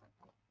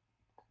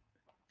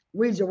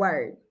 Read your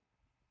word.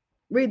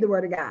 Read the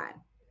word of God.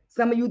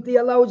 Some of you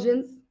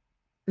theologians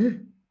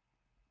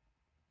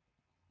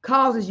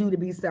causes you to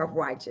be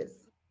self-righteous,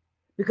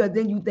 because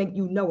then you think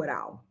you know it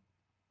all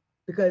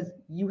because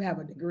you have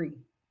a degree.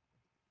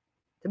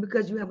 And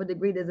because you have a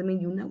degree doesn't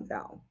mean you know it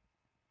all.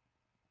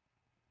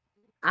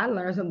 I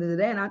learned something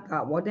today and I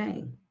thought, well,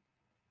 dang,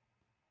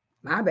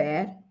 my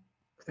bad.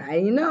 Because I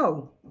didn't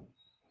know.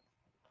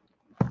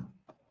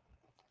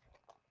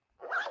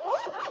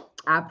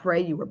 I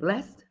pray you were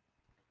blessed.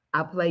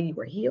 I pray you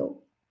were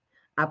healed.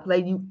 I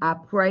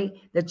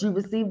pray that you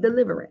receive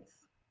deliverance.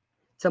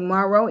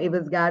 Tomorrow, if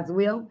it's God's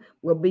will,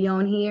 we'll be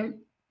on here.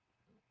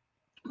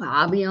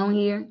 I'll be on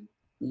here.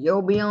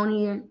 You'll be on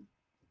here.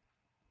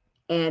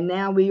 And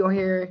now we are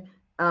here,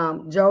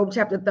 Job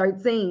chapter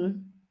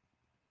 13,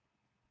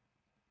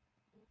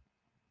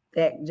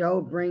 that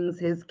Job brings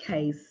his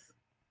case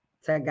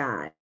to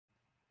God.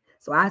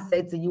 So I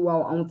say to you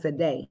all on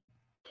today,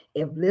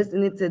 if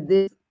listening to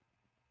this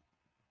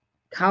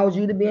caused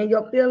you to be in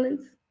your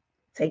feelings,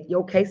 take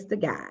your case to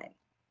God.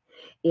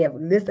 If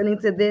listening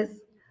to this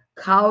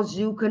causes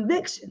you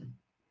conviction,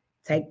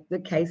 take the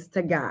case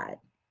to God.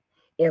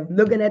 If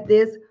looking at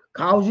this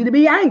causes you to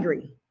be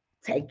angry,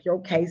 take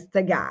your case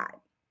to God.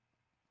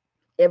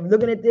 If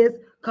looking at this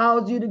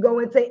causes you to go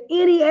into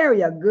any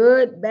area,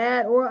 good,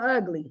 bad, or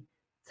ugly,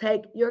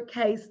 take your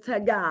case to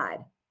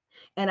God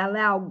and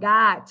allow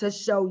God to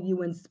show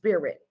you in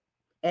spirit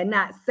and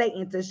not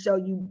Satan to show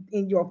you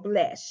in your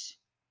flesh.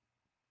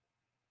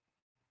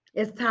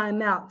 It's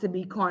time out to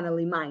be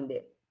carnally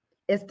minded.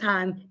 It's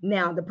time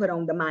now to put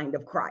on the mind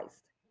of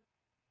Christ.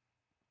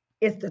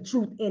 It's the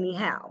truth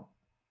anyhow.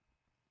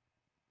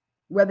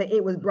 Whether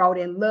it was brought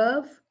in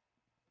love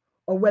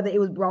or whether it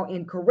was brought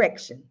in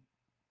correction.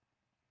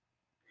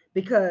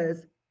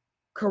 Because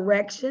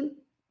correction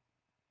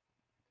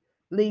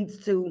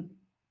leads to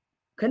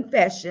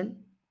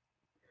confession,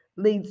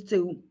 leads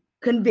to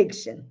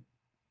conviction.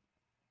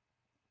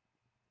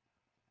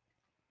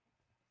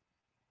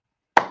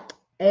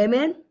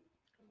 Amen.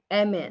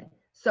 Amen.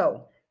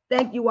 So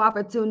thank you all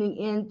for tuning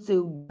in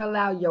to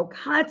allow your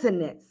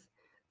continence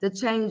to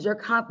change your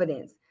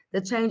confidence,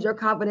 to change your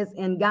confidence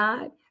in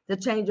God, to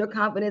change your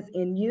confidence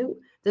in you,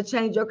 to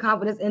change your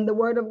confidence in the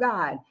word of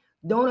God.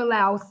 Don't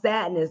allow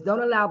sadness,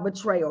 don't allow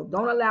betrayal,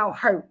 don't allow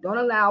hurt, don't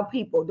allow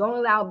people, don't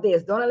allow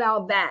this, don't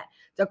allow that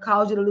to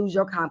cause you to lose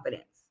your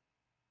confidence.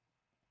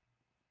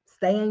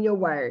 Stay in your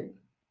word.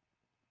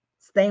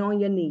 Stay on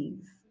your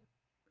knees.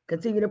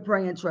 Continue to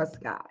pray and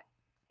trust God.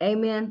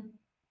 Amen.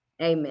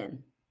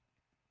 Amen.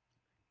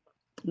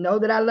 Know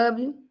that I love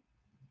you.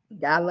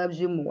 God loves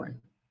you more.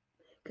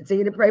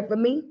 Continue to pray for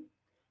me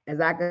as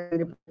I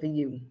continue to pray for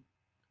you.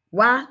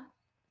 Why?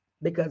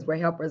 Because we're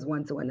helpers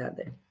one to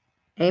another.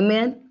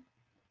 Amen.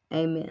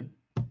 Amen.